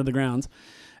safely down to the ground.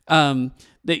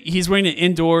 He's wearing it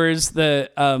indoors. The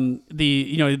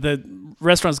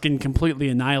restaurant's getting completely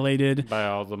annihilated by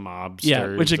all the mobsters.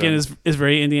 Yeah, which again is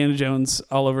very Indiana Jones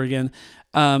all over again.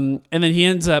 And then he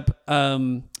ends up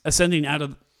ascending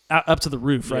up to the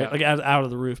roof, right? Like out of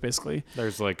the roof, basically.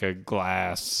 There's like a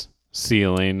glass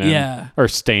ceiling, or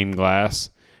stained glass,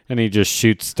 and he just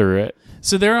shoots through it.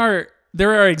 So there are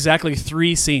exactly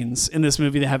 3 scenes in this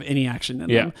movie that have any action in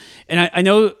them. And I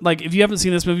know, like, if you haven't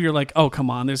seen this movie, you're like, oh, come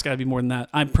on, there's got to be more than that.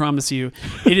 I promise you,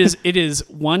 it is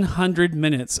 100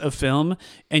 minutes of film,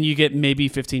 and you get maybe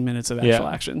 15 minutes of actual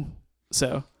action.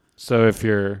 So if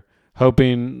you're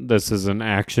hoping this is an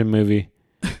action movie,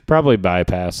 probably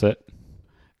bypass it.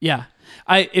 Yeah.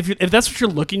 If that's what you're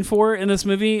looking for in this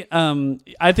movie,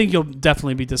 I think you'll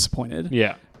definitely be disappointed.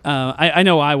 Yeah. I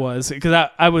know I was, because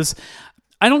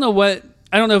I don't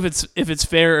know if it's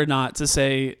fair or not to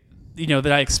say,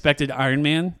 that I expected Iron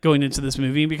Man going into this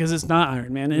movie, because it's not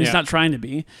Iron Man and it's not trying to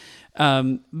be.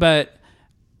 But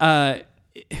it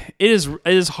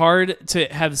is hard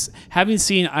to having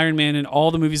seen Iron Man in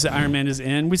all the movies that Iron Man is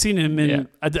in. We've seen him in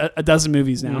a dozen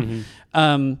movies now.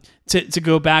 Mm-hmm. To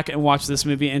go back and watch this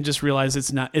movie and just realize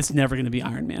it's never going to be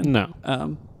Iron Man.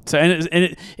 No. So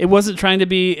it wasn't trying to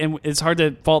be, and it's hard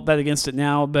to fault that against it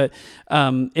now. But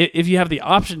if you have the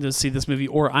option to see this movie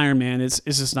or Iron Man, it's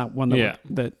just not one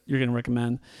that you're going to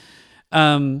recommend.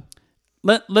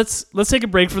 Let's take a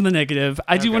break from the negative.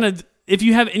 I do want to. If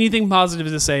you have anything positive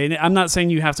to say, and I'm not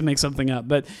saying you have to make something up,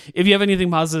 but if you have anything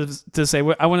positive to say,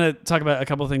 I want to talk about a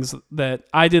couple of things that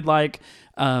I did like.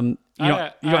 You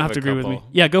don't have to agree with me.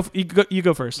 Yeah, you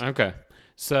go first. Okay.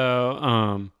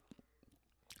 So,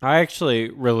 I actually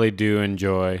really do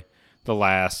enjoy the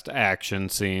last action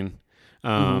scene.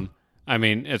 I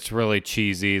mean, it's really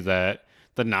cheesy that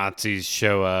the Nazis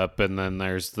show up and then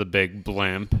there's the big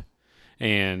blimp,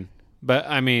 but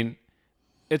I mean,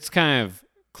 it's kind of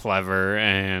clever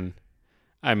and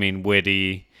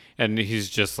witty, and he's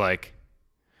just like,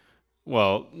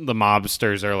 well, the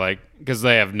mobsters are like, because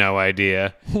they have no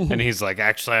idea, and he's like,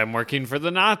 actually, I'm working for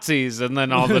the Nazis, and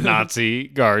then all the Nazi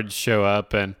guards show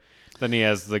up, and then he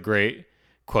has the great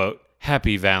quote,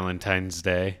 "Happy Valentine's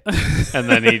Day," and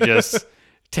then he just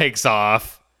takes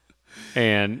off.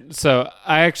 And so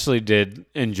I actually did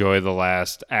enjoy the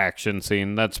last action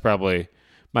scene. That's probably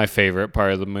my favorite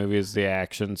part of the movie, is the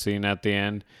action scene at the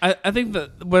end. I think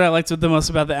that what I liked the most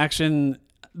about the action,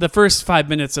 the first 5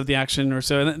 minutes of the action or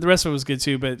so, and the rest of it was good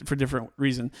too, but for different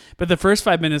reason. But the first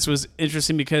 5 minutes was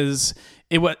interesting because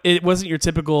it wasn't your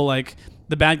typical, like,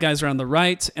 the bad guys are on the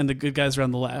right and the good guys are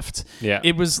on the left. Yeah.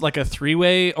 It was like a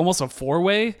 3-way, almost a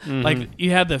 4-way. Mm-hmm. Like,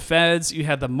 you had the feds, you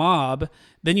had the mob,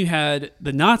 then you had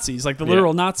the Nazis, like the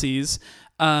literal Nazis.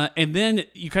 And then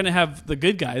you kind of have the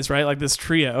good guys, right? Like this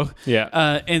trio.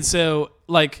 Yeah. And so,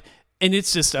 like, and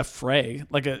it's just a fray.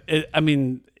 Like,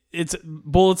 it's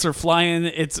bullets are flying.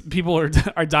 It's people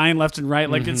are dying left and right.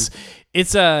 Like it's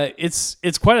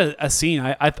quite a scene.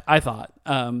 I thought,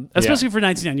 especially for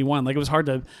 1991. Like, it was hard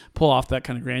to pull off that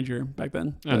kind of grandeur back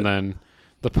then. And then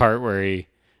the part where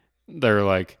they're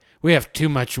like, we have too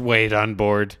much weight on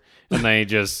board, and then he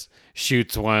just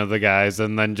shoots one of the guys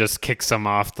and then just kicks him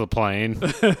off the plane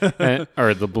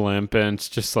or the blimp, and it's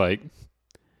just like,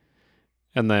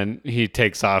 and then he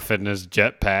takes off in his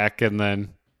jetpack, and then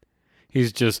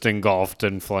he's just engulfed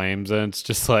in flames, and it's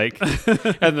just like,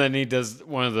 and then he does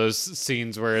one of those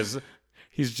scenes where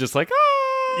he's just like,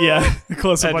 ah, yeah,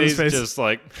 close up on his face, just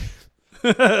like,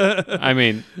 I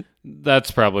mean, that's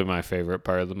probably my favorite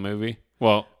part of the movie.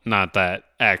 Well, not that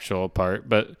actual part,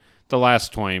 but the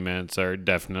last 20 minutes are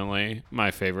definitely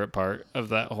my favorite part of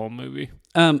that whole movie.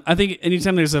 I think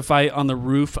anytime there's a fight on the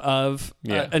roof of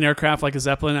an aircraft like a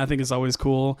Zeppelin, I think is always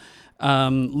cool. We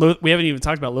haven't even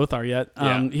talked about Lothar yet.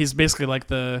 He's basically like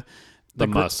the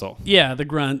muscle. Yeah, the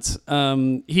grunt.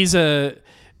 He's we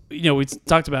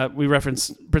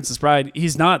referenced Princess Bride.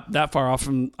 He's not that far off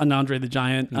from an Andre the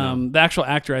Giant. No. The actual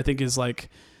actor, I think, is like,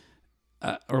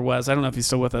 or was, I don't know if he's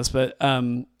still with us, but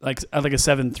like a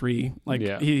 7'3", like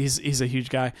he's a huge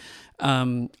guy.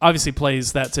 Obviously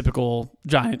plays that typical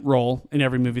giant role in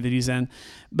every movie that he's in,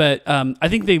 but I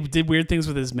think they did weird things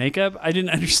with his makeup. I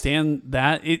didn't understand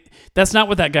that. That's not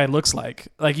what that guy looks like.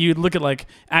 Like, you look at like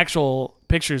actual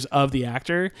pictures of the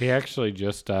actor. He actually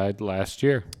just died last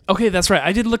year. Okay, that's right.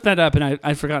 I did look that up, and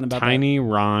I'd forgotten about Tiny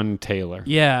Ron Taylor.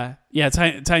 Yeah,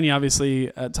 Tiny,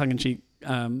 obviously tongue-in-cheek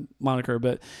moniker,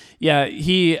 but yeah,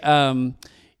 he's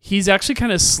actually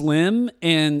kind of slim,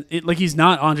 and he's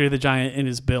not Andre the Giant in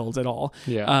his build at all.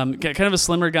 Yeah, kind of a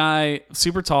slimmer guy,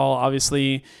 super tall.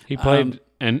 Obviously, he played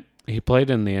in the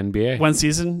NBA one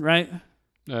season, right?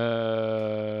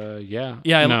 Yeah.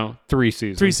 3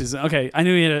 seasons. 3 seasons. Okay, I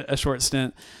knew he had a short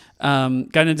stint.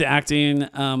 got into acting.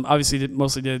 Obviously,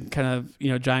 mostly did kind of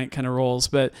giant kind of roles,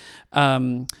 but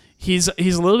he's a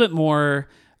little bit more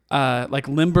like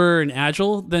limber and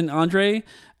agile than Andre.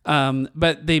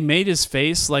 But they made his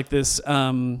face like this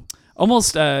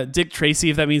almost Dick Tracy,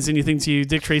 if that means anything to you.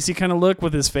 Dick Tracy kind of look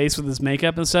with his face, with his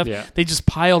makeup and stuff. Yeah. They just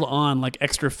piled on like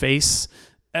extra face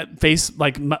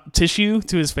like tissue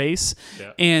to his face,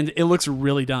 and it looks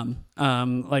really dumb.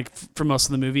 Like for most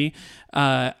of the movie,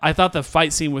 I thought the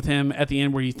fight scene with him at the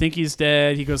end, where you think he's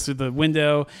dead, he goes through the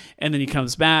window, and then he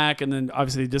comes back, and then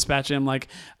obviously they dispatch him. Like,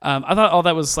 I thought all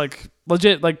that was like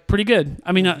legit, like pretty good.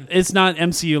 I mean, it's not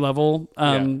MCU level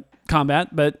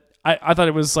combat, but I thought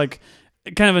it was like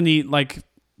kind of a neat like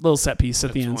little set piece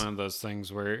at the end. It's one of those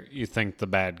things where you think the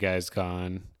bad guy's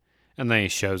gone, and then he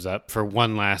shows up for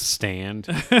one last stand.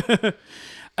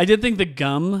 I did think the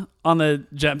gum on the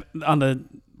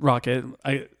rocket,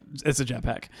 it's a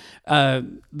jetpack.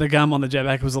 The gum on the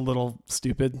jetpack was a little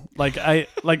stupid. Like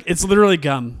it's literally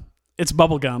gum. It's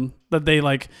bubble gum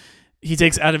that he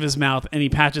takes out of his mouth and he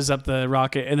patches up the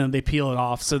rocket, and then they peel it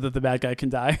off so that the bad guy can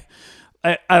die.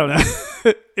 I don't know.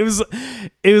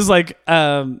 It was like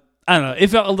I don't know. It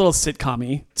felt a little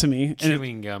sitcom-y to me.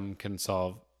 Chewing gum can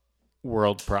solve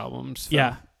world problems.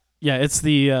 Yeah. It's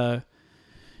the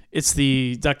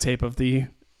duct tape of the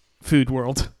food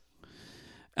world.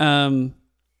 So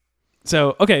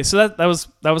that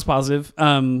was positive.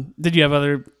 Did you have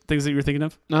other things that you were thinking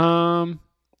of?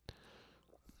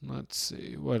 Let's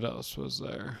see, what else was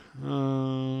there?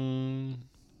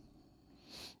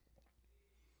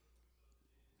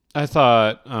 I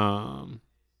thought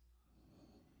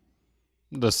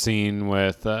the scene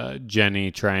with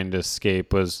Jenny trying to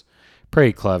escape was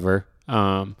pretty clever.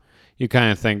 You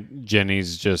kind of think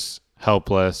Jenny's just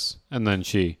helpless, and then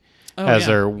she has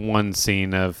her one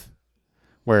scene of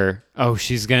where,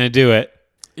 she's going to do it.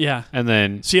 Yeah. And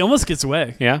then she almost gets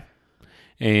away. Yeah.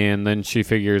 And then she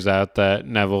figures out that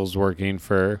Neville's working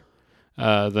for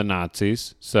the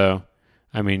Nazis. So,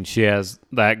 I mean, she has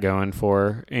that going for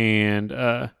her. And,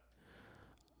 I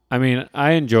mean,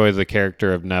 I enjoy the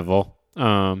character of Neville.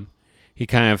 He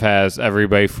kind of has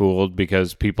everybody fooled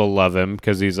because people love him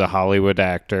because he's a Hollywood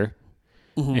actor.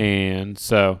 Mm-hmm. And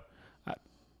so,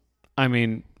 I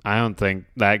mean, I don't think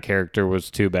that character was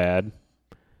too bad.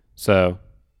 So,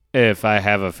 if I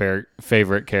have a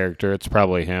favorite character, it's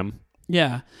probably him.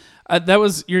 Yeah.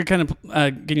 You're kind of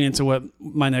getting into what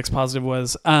my next positive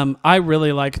was. I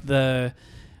really like this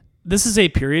is a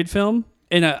period film,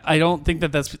 and I don't think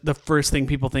that that's the first thing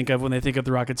people think of when they think of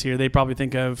The Rocketeer. They probably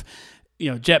think of,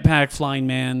 jetpack, flying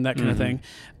man, that kind of thing.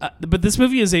 But this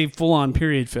movie is a full-on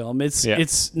period film. It's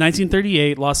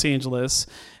 1938, Los Angeles,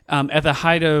 at the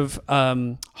height of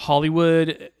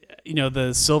Hollywood.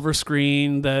 The silver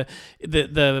screen, the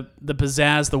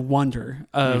pizzazz, the wonder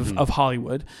of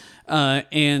Hollywood,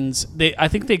 and I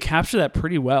think they capture that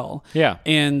pretty well. Yeah,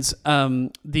 and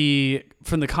from the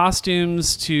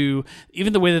costumes to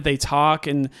even the way that they talk,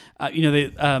 and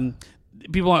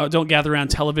people don't gather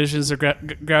around televisions; they're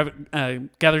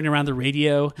gathering around the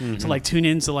radio to tune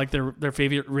into their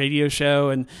favorite radio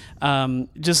show, and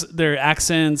just their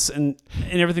accents and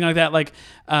everything like that.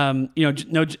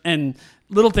 And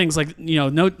little things like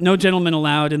no gentlemen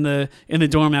allowed in the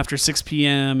dorm after 6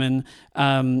 p.m. and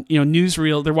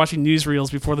newsreel. They're watching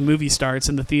newsreels before the movie starts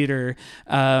in the theater.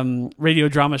 Radio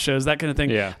drama shows, that kind of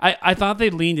thing. Yeah. I thought they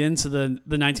leaned into the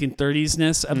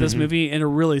 1930s-ness of this movie in a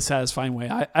really satisfying way.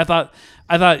 I thought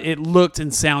it looked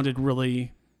and sounded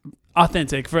really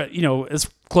authentic for as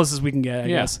close as we can get, I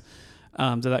guess,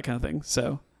 to that kind of thing.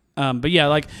 So, but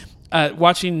yeah,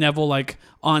 watching Neville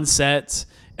on set.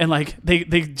 And they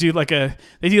do a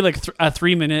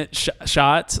 3-minute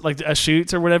shot, a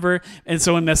shoot or whatever, and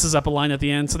someone messes up a line at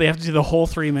the end, so they have to do the whole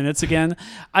 3 minutes again.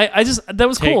 That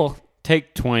was cool.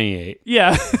 Take 28.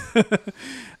 Yeah.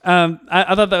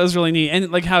 I thought that was really neat,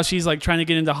 and how she's trying to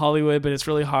get into Hollywood, but it's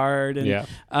really hard. And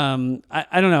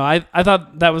I don't know. I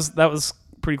thought that was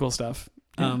pretty cool stuff.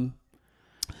 Yeah.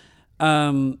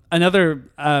 Another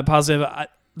positive.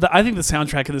 I think the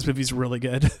soundtrack of this movie is really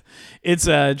good. It's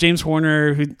James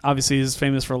Horner, who obviously is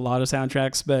famous for a lot of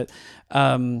soundtracks, but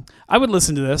I would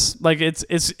listen to this.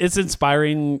 It's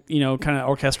inspiring, kind of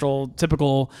orchestral,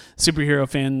 typical superhero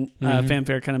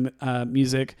fanfare kind of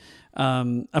music.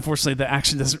 Unfortunately, the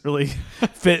action doesn't really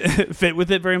fit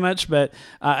with it very much, but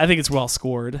I think it's well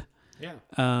scored. Yeah.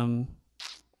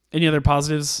 Any other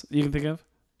positives you can think of?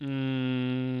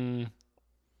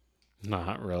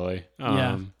 Not really.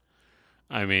 Yeah.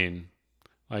 I mean,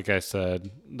 like I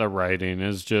said, the writing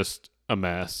is just a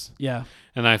mess. Yeah.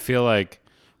 And I feel like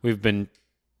this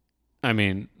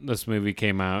movie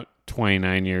came out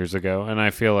 29 years ago, and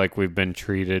I feel like we've been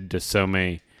treated to so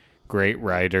many great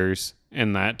writers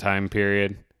in that time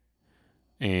period.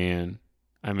 And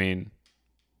I mean,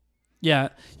 yeah,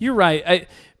 you're right.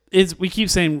 We keep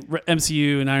saying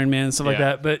MCU and Iron Man and stuff like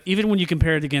that, but even when you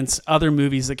compare it against other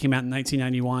movies that came out in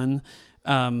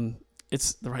 1991,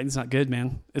 the writing's not good,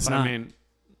 man. It's not. I mean,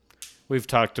 we've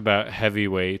talked about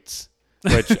Heavyweights,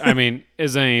 which I mean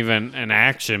isn't even an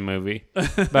action movie,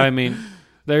 but I mean,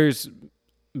 there's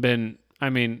been,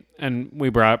 and we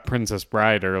brought Princess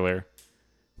Bride earlier.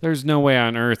 There's no way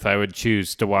on earth I would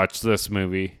choose to watch this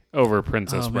movie over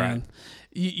Princess Bride. Man.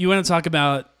 You want to talk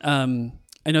about?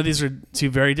 I know these are two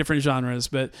very different genres,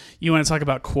 but you want to talk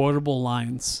about quotable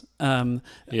lines.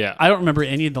 Yeah. I don't remember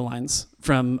any of the lines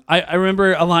from. I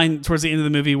remember a line towards the end of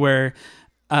the movie where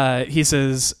he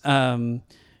says, he's the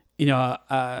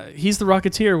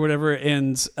Rocketeer or whatever,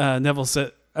 and Neville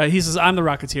said, he says, I'm the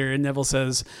Rocketeer, and Neville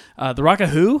says, the Rocket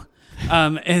who?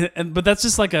 But that's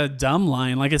just like a dumb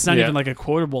line. Like it's not even like a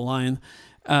quotable line.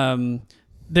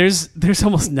 There's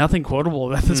almost nothing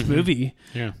quotable about this movie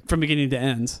from beginning to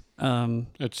end.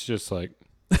 It's just like,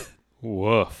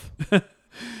 woof.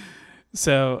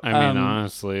 So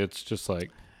honestly, it's just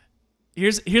like.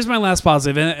 Here's my last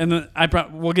positive, and then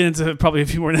we'll get into probably a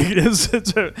few more negatives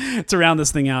to round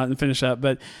this thing out and finish up.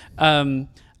 But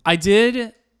I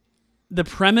did the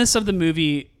premise of the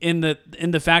movie in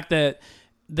the fact that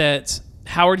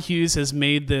Howard Hughes has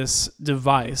made this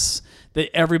device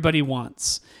that everybody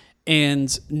wants.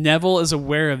 And Neville is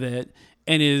aware of it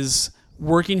and is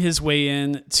working his way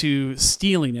in to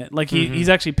stealing it. Like he's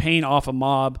actually paying off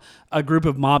a group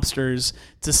of mobsters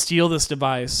to steal this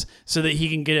device so that he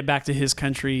can get it back to his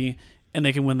country and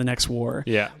they can win the next war.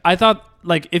 Yeah. I thought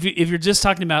like if you're just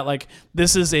talking about like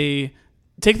this is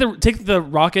take the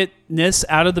rocketness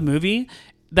out of the movie,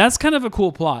 that's kind of a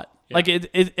cool plot. Yeah. Like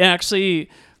it actually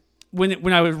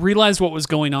when I realized what was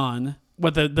going on,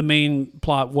 what the main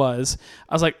plot was,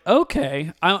 I was like,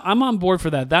 okay, I'm on board for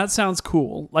that. That sounds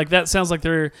cool. Like that sounds like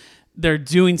they're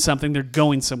doing something. They're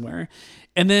going somewhere.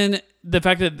 And then the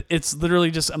fact that it's literally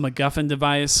just a MacGuffin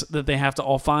device that they have to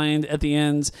all find at the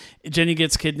end. Jenny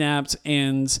gets kidnapped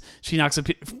and she knocks a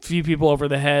few people over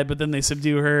the head, but then they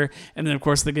subdue her. And then, of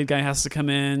course, the good guy has to come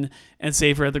in and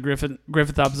save her at the Griffith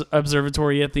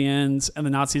Observatory at the end, and the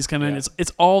Nazis come in.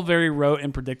 It's all very rote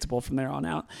and predictable from there on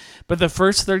out. But the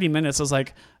first 30 minutes, I was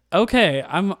like, okay,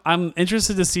 I'm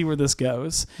interested to see where this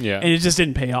goes. Yeah. And it just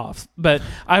didn't pay off. But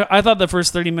I thought the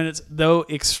first 30 minutes, though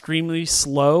extremely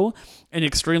slow and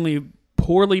extremely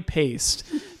poorly paced,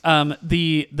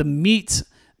 the meat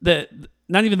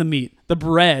not even the meat, the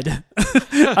bread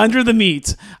under the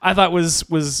meat, I thought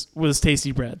was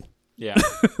tasty bread. Yeah.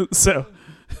 So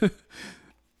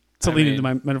to lead into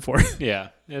my metaphor. Yeah.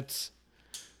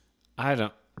 I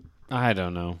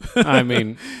don't know. I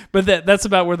mean, but that's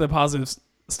about where the positive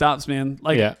stops, man.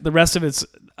 Like the rest of it's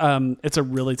a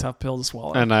really tough pill to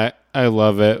swallow. And I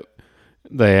love it.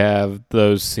 They have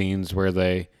those scenes where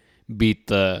they beat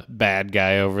the bad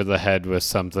guy over the head with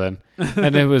something,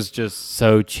 and it was just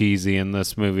so cheesy in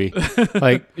this movie.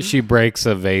 Like she breaks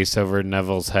a vase over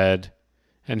Neville's head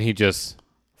and he just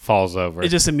falls over. It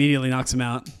just immediately knocks him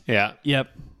out. Yeah.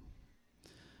 Yep.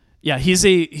 Yeah,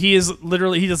 he is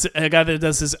literally a guy that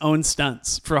does his own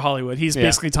stunts for Hollywood. He's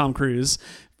basically Tom Cruise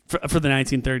for the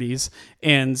 1930s,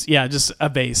 and just a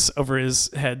vase over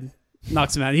his head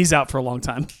knocks him out. He's out for a long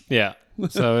time. Yeah.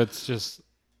 So it's just,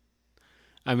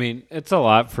 it's a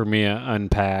lot for me to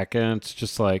unpack, and it's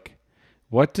just like,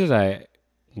 what did I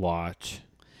watch?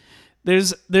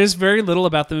 There's very little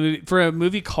about the movie. For a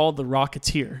movie called The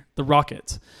Rocketeer, The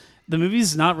Rocket, the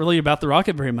movie's not really about the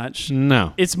rocket very much.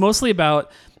 No. It's mostly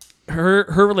about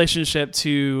her relationship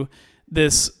to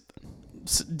this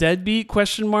deadbeat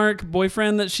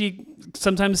boyfriend that she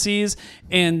sometimes sees,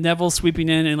 and Neville sweeping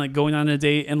in and like going on a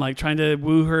date and like trying to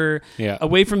woo her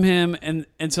away from him, and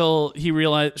until he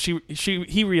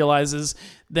realizes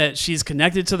that she's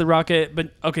connected to the rocket.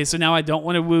 But okay, so now I don't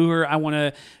want to woo her, I want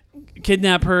to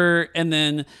kidnap her, and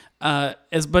then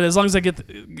as long as I get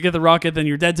the rocket, then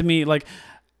you're dead to me. Like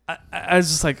I was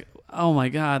just like, oh my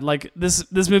god, like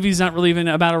this movie's not really even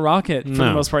about a rocket for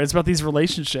the most part. It's about these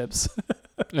relationships.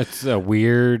 It's a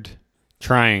weird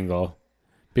triangle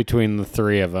between the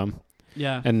three of them.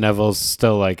 Yeah. And Neville's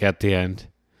still like at the end,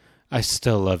 I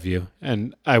still love you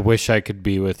and I wish I could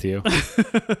be with you.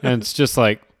 And it's just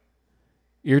like,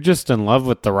 you're just in love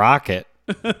with the rocket.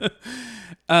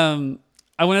 I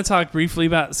want to talk briefly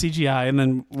about CGI, and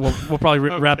then we'll probably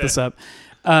wrap this up.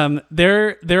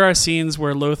 There are scenes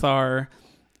where Lothar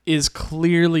is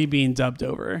clearly being dubbed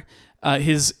over.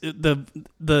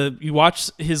 you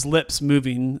watch his lips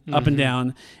moving up and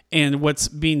down, and what's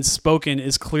being spoken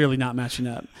is clearly not matching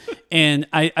up. And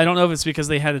I don't know if it's because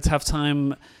they had a tough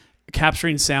time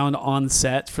capturing sound on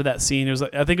set for that scene. It was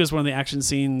I think it was one of the action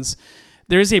scenes.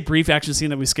 There is a brief action scene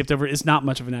that we skipped over. It's not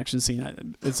much of an action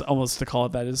scene. It's almost, to call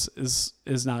it that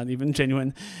is not even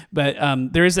genuine. But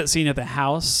there is that scene at the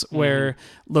house where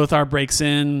Lothar breaks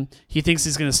in. He thinks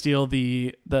he's going to steal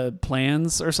the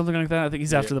plans or something like that. I think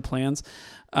he's after the plans,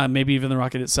 maybe even the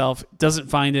rocket itself. Doesn't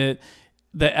find it.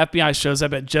 The FBI shows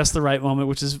up at just the right moment,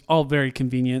 which is all very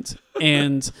convenient,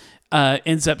 and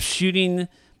ends up shooting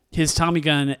his Tommy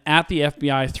gun at the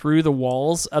FBI through the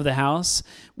walls of the house,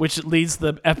 which leads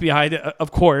the FBI to,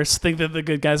 of course, think that the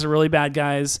good guys are really bad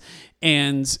guys,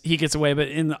 and he gets away. But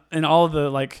in all of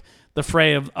the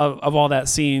fray of all that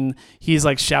scene, he's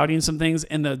like shouting some things,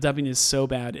 and the dubbing is so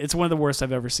bad. It's one of the worst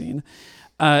I've ever seen.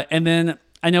 And then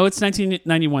I know it's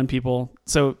 1991, people,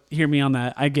 so hear me on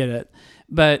that. I get it.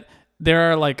 But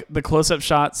there are like the close-up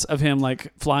shots of him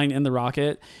like flying in the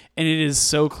rocket, and it is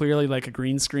so clearly like a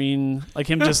green screen, like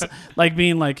him just like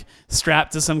being like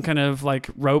strapped to some kind of like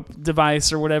rope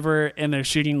device or whatever, and they're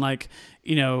shooting like,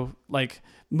 you know, like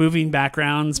moving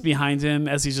backgrounds behind him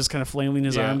as he's just kind of flailing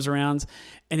his arms around,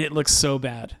 and it looks so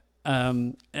bad.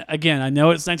 Again, I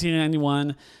know it's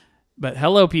 1991, but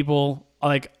hello, people,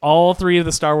 like all three of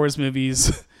the Star Wars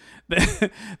movies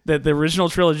that the original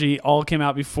trilogy all came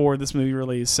out before this movie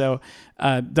release. So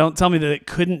don't tell me that it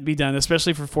couldn't be done,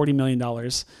 especially for $40 million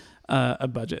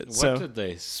of budget. What did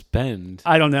they spend?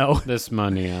 I don't know this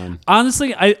money on.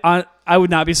 Honestly, I would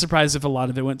not be surprised if a lot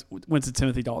of it went to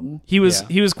Timothy Dalton. He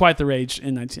was quite the rage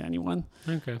in 1991.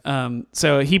 Okay.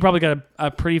 So he probably got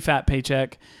a pretty fat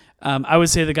paycheck. I would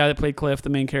say the guy that played Cliff, the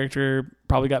main character,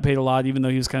 probably got paid a lot, even though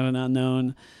he was kind of an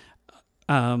unknown.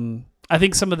 I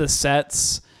think some of the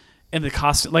sets and the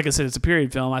cost, like I said, it's a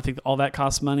period film. I think all that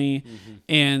costs money,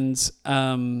 and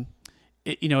they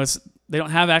don't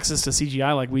have access to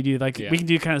CGI like we do. Like we can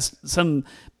do kind of some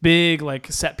big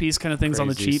like set piece kind of things Crazy on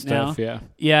the cheap stuff, now.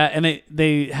 Yeah, and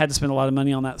they had to spend a lot of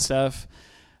money on that stuff.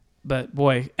 But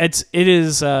boy,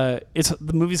 the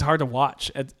movie's hard to watch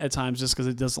at times just because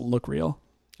it doesn't look real.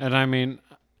 And I mean,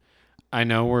 I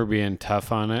know we're being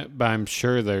tough on it, but I'm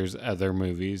sure there's other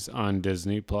movies on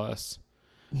Disney Plus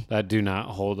that do not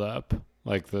hold up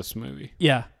like this movie.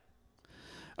 Yeah.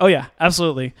 Oh yeah,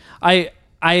 absolutely. I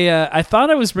thought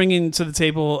I was bringing to the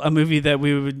table a movie that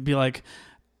we would be like,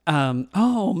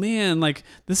 oh man, like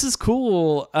this is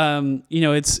cool.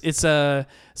 It's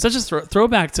such a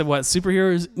throwback to what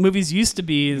superhero movies used to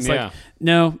be. It's like,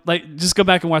 no, like just go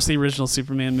back and watch the original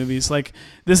Superman movies. Like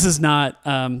this is not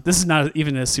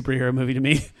even a superhero movie to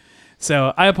me.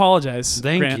 So I apologize.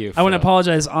 Thank Grant. you, I want to Phil.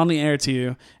 apologize on the air to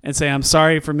you and say I'm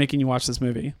sorry for making you watch this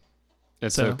movie.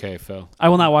 It's okay, Phil. I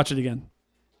will not watch it again.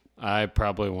 I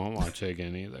probably won't watch it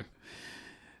again either.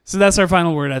 So that's our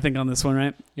final word, I think, on this one,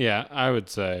 right? Yeah, I would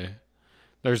say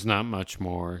there's not much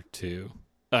more to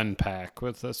unpack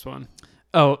with this one.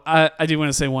 Oh, I do want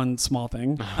to say one small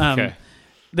thing. Okay.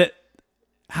 That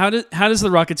how does the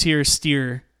Rocketeer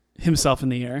steer himself in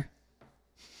the air?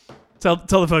 Tell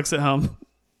the folks at home.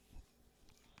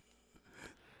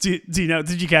 Do you know?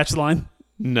 Did you catch the line?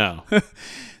 No.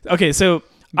 Okay, so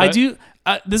I do.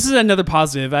 This is another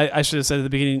positive. I should have said at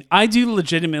the beginning. I do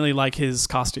legitimately like his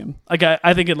costume. Like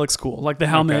I think it looks cool. Like the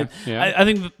helmet. Okay, yeah. I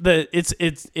think that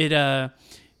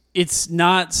it's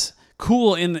not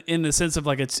cool in the sense of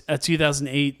like a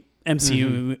 2008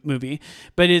 MCU movie,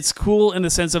 but it's cool in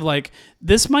the sense of like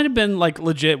this might have been like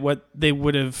legit what they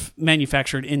would have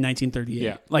manufactured in 1938.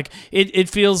 Yeah. Like it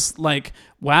feels like,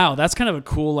 wow, that's kind of a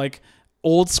cool like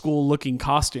old school looking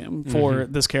costume for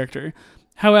this character.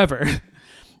 However,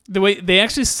 the way they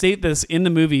actually state this in the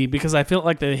movie, because I feel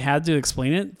like they had to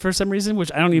explain it for some reason,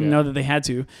 which I don't even know that they had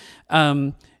to.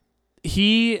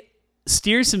 He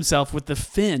steers himself with the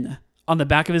fin on the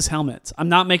back of his helmet. I'm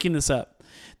not making this up.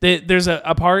 There's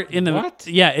a part in the What?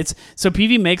 Yeah, it's so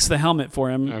Peavy makes the helmet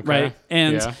for him, Okay. right?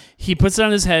 And he puts it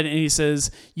on his head and he says,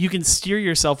 "You can steer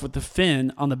yourself with the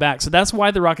fin on the back." So that's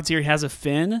why the Rocketeer has a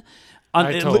fin.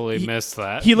 I totally missed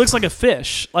that. He looks like a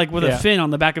fish, like with a fin on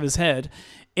the back of his head.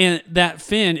 And that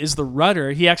fin is the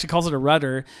rudder. He actually calls it a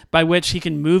rudder by which he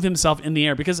can move himself in the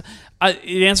air, because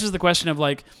it answers the question of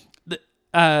like,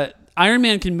 Iron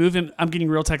Man can move him. I'm getting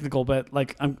real technical, but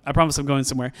like I promise I'm going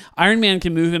somewhere. Iron Man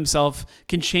can move himself,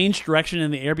 can change direction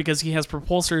in the air because he has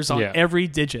propulsors on every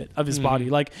digit of his body,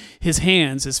 like his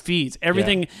hands, his feet,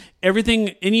 everything.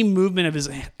 Any movement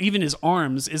of even his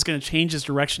arms is going to change his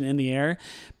direction in the air.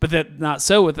 But that not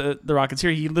so with the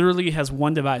Rocketeer. He literally has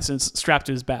one device and it's strapped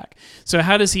to his back. So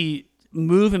how does he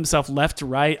move himself left to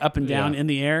right, up and down in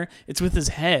the air. It's with his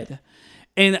head.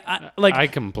 And I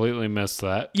completely missed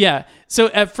that. Yeah. So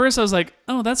at first I was like,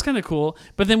 oh, that's kind of cool.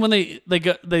 But then when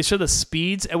they show the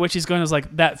speeds at which he's going, I was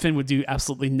like, that fin would do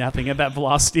absolutely nothing at that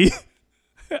velocity.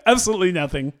 Absolutely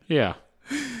nothing. Yeah.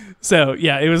 So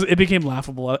yeah, it became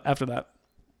laughable after that.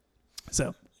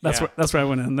 So that's where I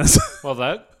went in this.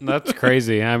 Well, that's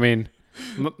crazy. I mean,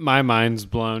 my mind's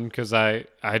blown because I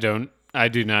do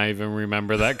not even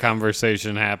remember that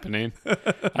conversation happening.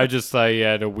 I just thought he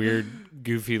had a weird,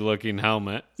 goofy looking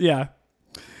helmet. Yeah.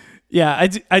 Yeah,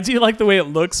 I do like the way it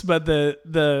looks, but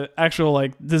the actual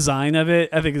like design of it,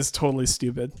 I think is totally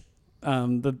stupid.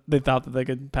 They thought that they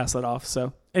could pass that off.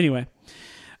 So anyway,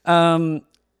 I'm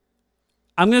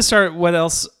going to start. What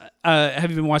else have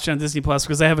you been watching on Disney Plus?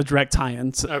 Because I have a direct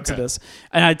tie-in to this.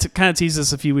 And I kind of teased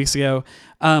this a few weeks ago.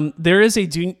 There is a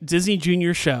Disney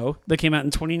Junior show that came out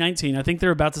in 2019. I think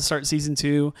they're about to start season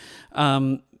 2.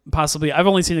 Possibly. I've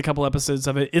only seen a couple episodes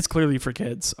of it. It's clearly for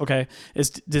kids. Okay. It's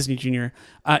Disney Junior.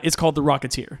 It's called The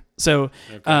Rocketeer. So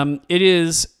it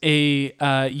is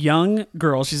a young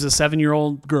girl. She's a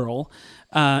 7-year-old girl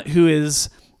who is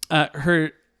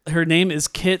her name is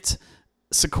Kit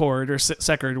Secord or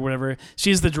Secord or whatever.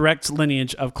 She's the direct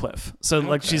lineage of Cliff. So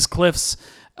like she's Cliff's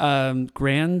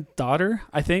granddaughter,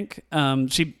 I think.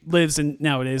 She lives in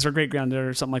nowadays, or great granddaughter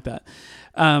or something like that.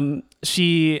 The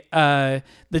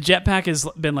jetpack has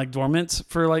been like dormant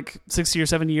for like 60 or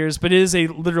 70 years, but it is a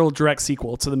literal direct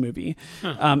sequel to the movie.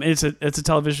 It's a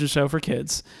television show for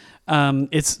kids.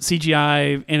 It's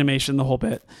CGI animation, the whole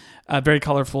bit. Very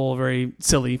colorful, very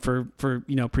silly for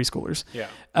preschoolers. Yeah.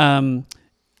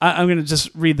 I'm going to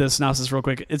just read the synopsis real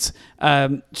quick. It's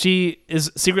she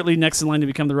is secretly next in line to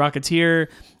become the Rocketeer,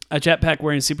 a jetpack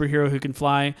wearing superhero who can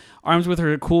fly. Armed with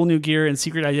her cool new gear and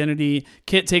secret identity,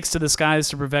 Kit takes to the skies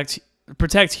to protect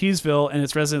Hughesville and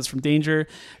its residents from danger.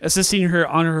 Assisting her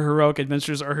on her heroic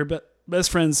adventures are her best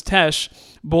friends Tesh,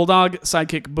 Bulldog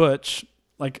sidekick Butch,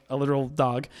 like a literal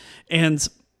dog, and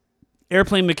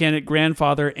airplane mechanic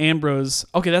grandfather Ambrose.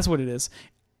 Okay, that's what it is.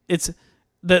 It's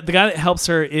the guy that helps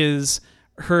her is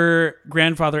her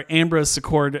grandfather Ambrose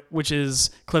Secord, which is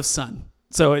Cliff's son.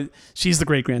 So she's the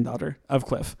great granddaughter of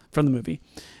Cliff from the movie.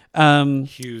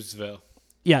 Hughesville.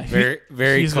 Yeah, very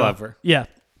Hughesville. Clever. Yeah.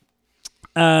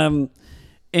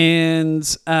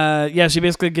 She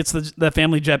basically gets the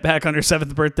family jet back on her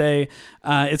 7th birthday.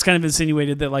 It's kind of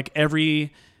insinuated that like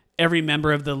every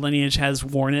member of the lineage has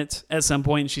worn it at some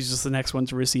point, and she's just the next one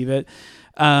to receive it.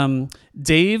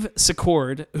 Dave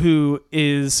Secord, who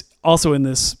is also in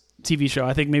this TV show,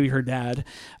 I think maybe her dad,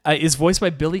 is voiced by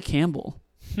Billy Campbell.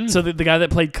 So the guy that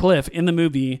played Cliff in the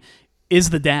movie is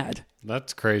the dad.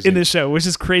 That's crazy. In this show, which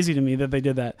is crazy to me that they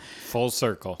did that. Full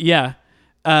circle. Yeah.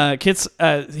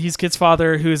 He's Kit's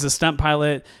father, who is a stunt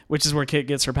pilot, which is where Kit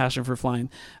gets her passion for flying.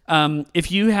 If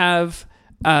you have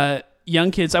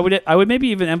young kids, I would maybe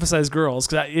even emphasize girls,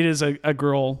 because it is a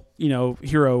girl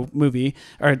hero movie,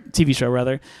 or TV show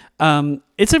rather.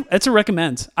 It's a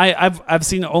recommend. I've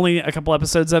seen only a couple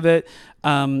episodes of it.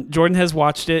 Jordan has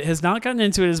watched it, has not gotten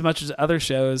into it as much as other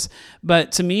shows,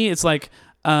 but to me it's like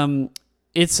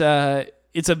it's a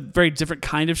very different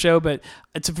kind of show, but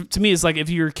to me, it's like if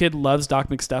your kid loves Doc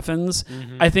McStuffins,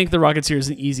 I think The Rocketeer is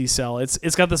an easy sell.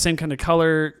 It's got the same kind of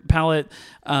color palette,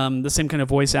 the same kind of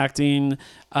voice acting.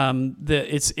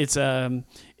 If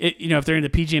they're into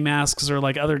PJ Masks or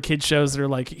like other kid shows that are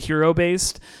like hero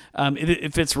based,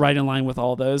 it fits right in line with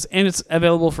all those, and it's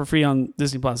available for free on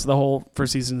Disney Plus. The whole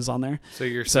first season is on there. So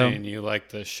you're saying you like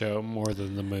the show more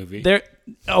than the movie?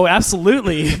 Oh,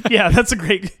 absolutely. Yeah, that's a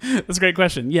great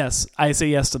question. Yes, I say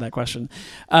yes to that question.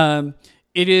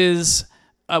 It is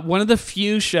one of the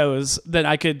few shows that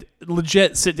I could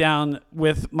legit sit down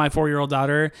with my 4-year-old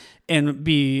daughter and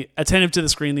be attentive to the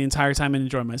screen the entire time and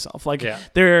enjoy myself. I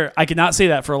could not say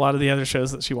that for a lot of the other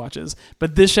shows that she watches,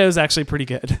 but this show is actually pretty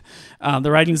good. The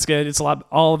writing's good.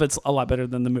 All of it's a lot better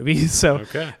than the movie. So,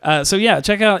 so yeah,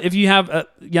 check out if you have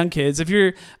young kids. If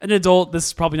you're an adult, this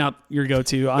is probably not your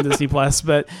go-to on Disney Plus,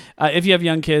 but if you have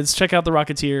young kids, check out The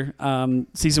Rocketeer.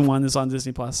 Season 1 is on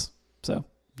Disney Plus. So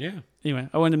yeah. Anyway,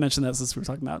 I wanted to mention that since we were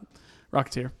talking about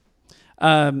Rocketeer.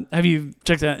 Have you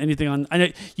checked out anything on? I know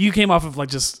you came off of like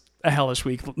just a hellish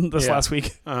week last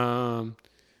week. Not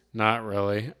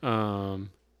really. The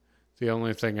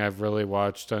only thing I've really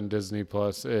watched on Disney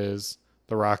Plus is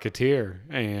The Rocketeer,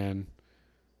 and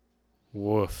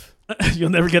woof. You'll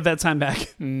never get that time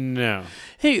back. No.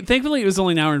 Hey, thankfully it was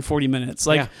only an hour and 40 minutes.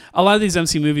 Like a lot of these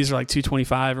MC movies are like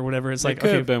 225 or whatever. It's like it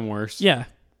could have been worse. Yeah.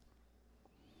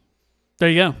 There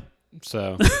you go.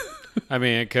 So, I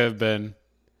mean, it could have been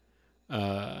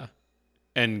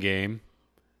Endgame,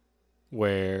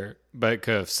 but it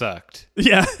could have sucked.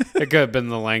 Yeah. It could have been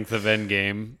the length of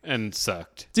Endgame and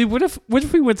sucked. Dude, what if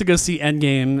we went to go see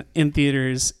Endgame in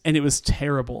theaters and it was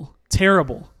terrible?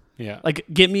 Terrible. Yeah. Like,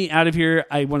 get me out of here.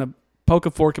 I want to poke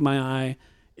a fork in my eye.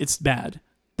 It's bad.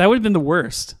 That would have been the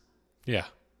worst. Yeah.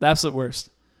 The absolute worst.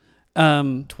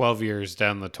 12 years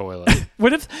down the toilet.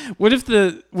 What if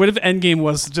Endgame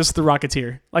was just The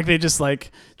Rocketeer? Like, they just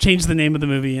like changed the name of the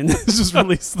movie and just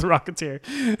released The Rocketeer.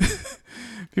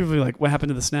 People would be like, what happened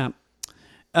to the snap?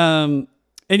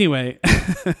 Anyway.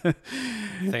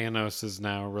 Thanos is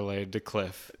now related to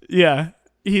Cliff. Yeah.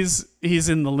 He's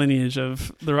in the lineage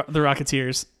of the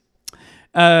Rocketeers.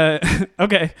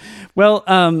 Okay.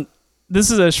 Well, this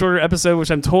is a shorter episode,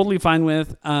 which I'm totally fine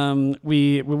with.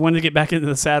 We wanted to get back into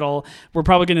the saddle. We're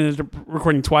probably going to end up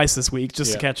recording twice this week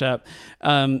just to catch up.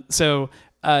 So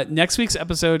next week's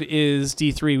episode is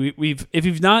D3.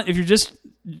 If you're just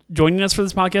joining us for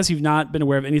this podcast, you've not been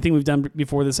aware of anything we've done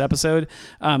before this episode.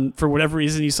 For whatever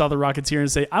reason, you saw The Rocketeer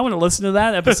and say, I want to listen to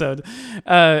that episode.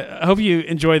 I hope you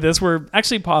enjoy this. We're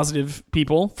actually positive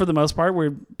people for the most part.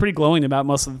 We're pretty glowing about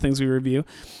most of the things we review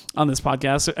on this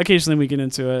podcast. So occasionally we get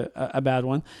into a bad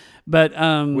one, but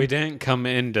we didn't come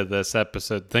into this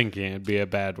episode thinking it'd be a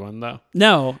bad one, though.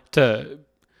 No. To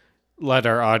let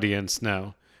our audience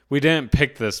know. We didn't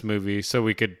pick this movie so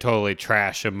we could totally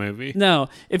trash a movie. No.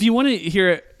 If you want to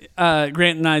hear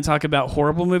Grant and I talk about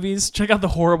horrible movies, check out the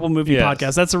Horrible Movie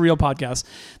Podcast. That's a real podcast.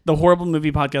 The Horrible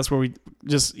Movie Podcast, where we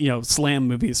just, slam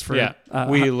movies for... Yeah,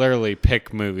 we literally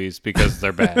pick movies because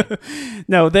they're bad.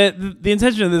 No, the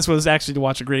intention of this was actually to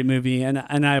watch a great movie, and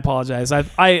I apologize.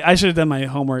 I should have done my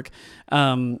homework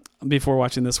before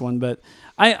watching this one, but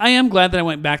I am glad that I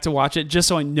went back to watch it just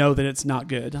so I know that it's not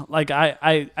good. Like,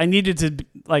 I needed to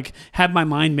have my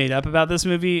mind made up about this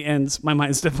movie, and my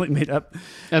mind's definitely made up.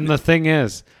 And the thing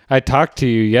is, I talked to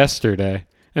you yesterday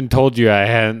and told you I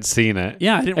hadn't seen it.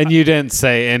 Yeah, you didn't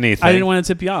say anything. I didn't want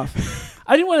to tip you off.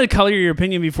 I didn't want to color your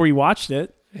opinion before you watched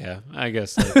it. Yeah, I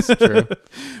guess that's true.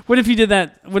 What if you did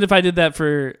that? What if I did that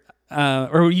for,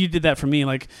 or you did that for me,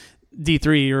 like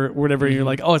D3 or whatever? Mm-hmm. You're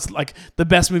like, oh, it's like the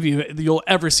best movie you'll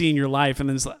ever see in your life, and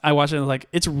then I watch it and I'm like,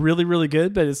 it's really, really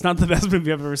good, but it's not the best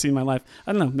movie I've ever seen in my life.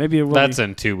 I don't know. Maybe it will. That's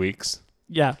in 2 weeks.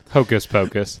 Yeah. Hocus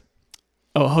Pocus.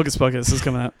 Oh, Hocus Pocus is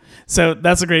coming up. So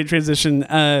that's a great transition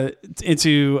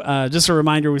into just a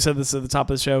reminder. We said this at the top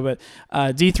of the show, but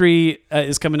D3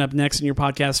 is coming up next in your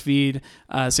podcast feed.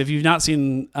 So if you've not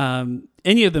seen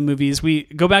any of the movies, we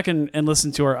go back and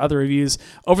listen to our other reviews.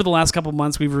 Over the last couple of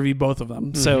months, we've reviewed both of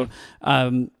them. Mm-hmm. So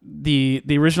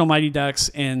the original Mighty Ducks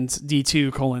and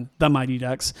D2: The Mighty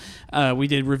Ducks. We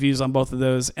did reviews on both of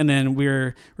those. And then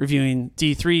we're reviewing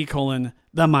D3: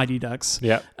 The Mighty Ducks.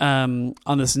 Yeah.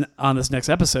 On this next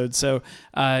episode. So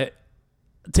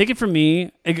take it from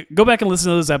me. Go back and listen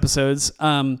to those episodes.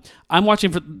 I'm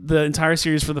watching for the entire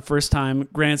series for the first time.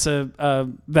 Grant's a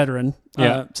veteran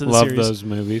to the love series. Those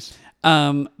movies.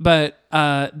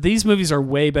 But these movies are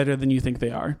way better than you think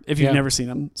they are if you've never seen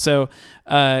them. So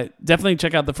definitely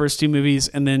check out the first two movies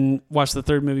and then watch the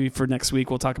third movie for next week.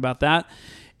 We'll talk about that.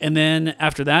 And then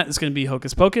after that, it's going to be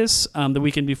Hocus Pocus the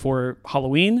weekend before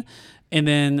Halloween. And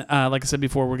then, like I said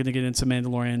before, we're going to get into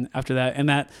Mandalorian after that. And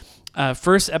that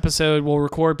first episode we'll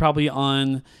record probably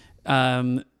on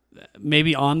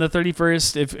maybe on the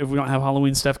 31st if we don't have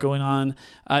Halloween stuff going on.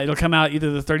 It'll come out either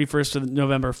the 31st or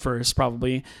November 1st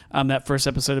probably. That first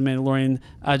episode of Mandalorian.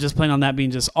 Just plan on that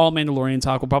being just all Mandalorian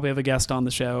talk. We'll probably have a guest on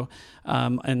the show,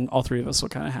 and all three of us will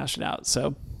kind of hash it out.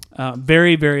 So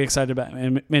very, very excited about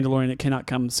Mandalorian. It cannot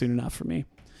come soon enough for me.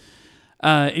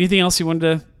 Anything else you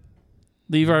wanted to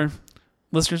leave our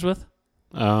listeners with?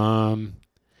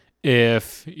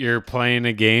 If you're playing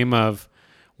a game of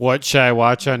what should I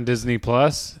watch on Disney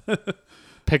Plus,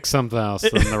 pick something else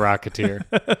than The Rocketeer.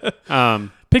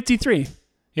 Pick D3.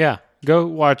 Yeah, go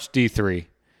watch D3.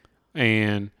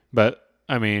 But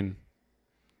I mean,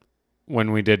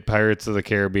 when we did Pirates of the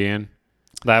Caribbean,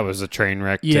 that was a train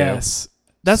wreck too. Yes,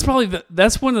 that's probably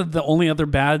that's one of the only other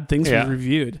bad things we've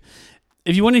reviewed.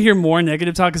 If you want to hear more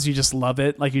negative talk, because you just love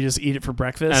it, like you just eat it for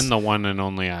breakfast. And the one and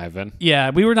only Ivan.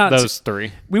 Yeah, we were not those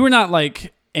three. We were not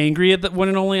like angry at the one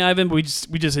and only Ivan, but we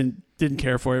just didn't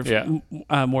care for it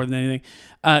more than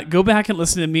anything. Go back and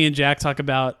listen to me and Jack talk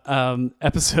about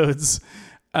episodes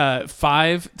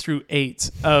 5 through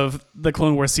 8 of the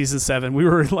Clone Wars season 7. We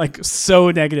were like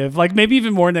so negative, like maybe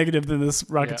even more negative than this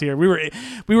Rocketeer.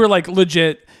 Yeah. We were like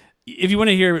legit. If you want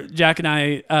to hear Jack and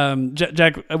I,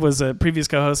 Jack was a previous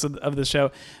co-host of the show.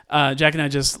 Jack and I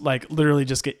just like literally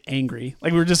just get angry.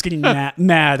 Like we were just getting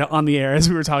mad on the air as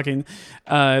we were talking.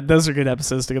 Those are good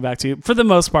episodes to go back to. For the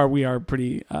most part, we are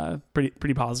pretty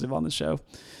positive on the show.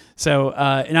 So,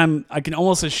 and I can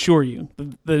almost assure you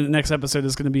the next episode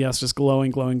is going to be us just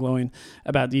glowing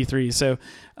about D3. So,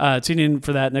 tune in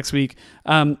for that next week.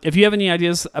 If you have any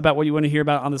ideas about what you want to hear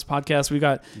about on this podcast, we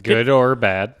got good or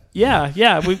bad. Yeah.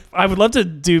 I would love to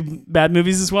do bad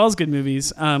movies as well as good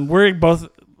movies. We're both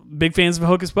big fans of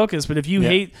Hocus Pocus, but if you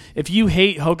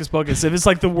hate Hocus Pocus, if it's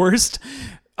like the worst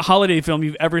holiday film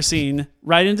you've ever seen,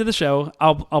 write into the show.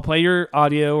 I'll play your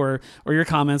audio or your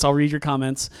comments. I'll read your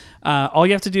comments. All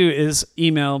you have to do is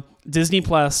email Disney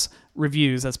Plus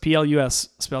Reviews. That's PLUS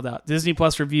spelled out. Disney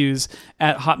Plus Reviews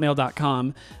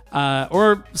 @hotmail.com.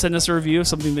 Or send us a review of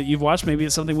something that you've watched. Maybe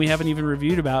it's something we haven't even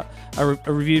reviewed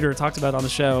or talked about on the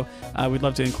show. We'd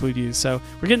love to include you. So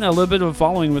we're getting a little bit of a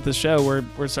following with the show.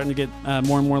 We're starting to get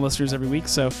more and more listeners every week.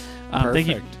 So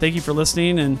thank you for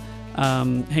listening and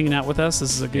hanging out with us.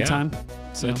 This is a good time.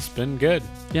 So it's been good.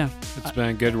 Yeah, it's been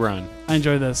a good run. I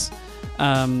enjoy this.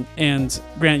 And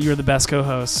Grant, you're the best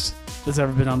co-host that's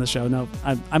ever been on the show. No,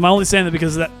 I'm only saying that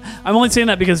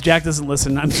because Jack doesn't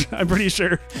listen. I'm pretty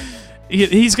sure.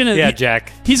 He's gonna. Yeah,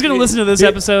 Jack. He's gonna listen to this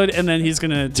episode and then he's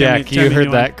gonna. Jack, you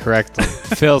heard that correctly.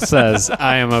 Phil says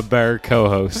I am a better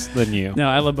co-host than you. No,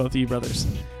 I love both of you brothers.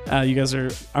 You guys are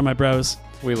my bros.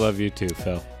 We love you too,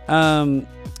 Phil.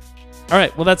 All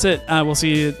right. Well, that's it. We'll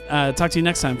see you. Talk to you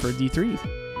next time for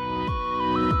D3.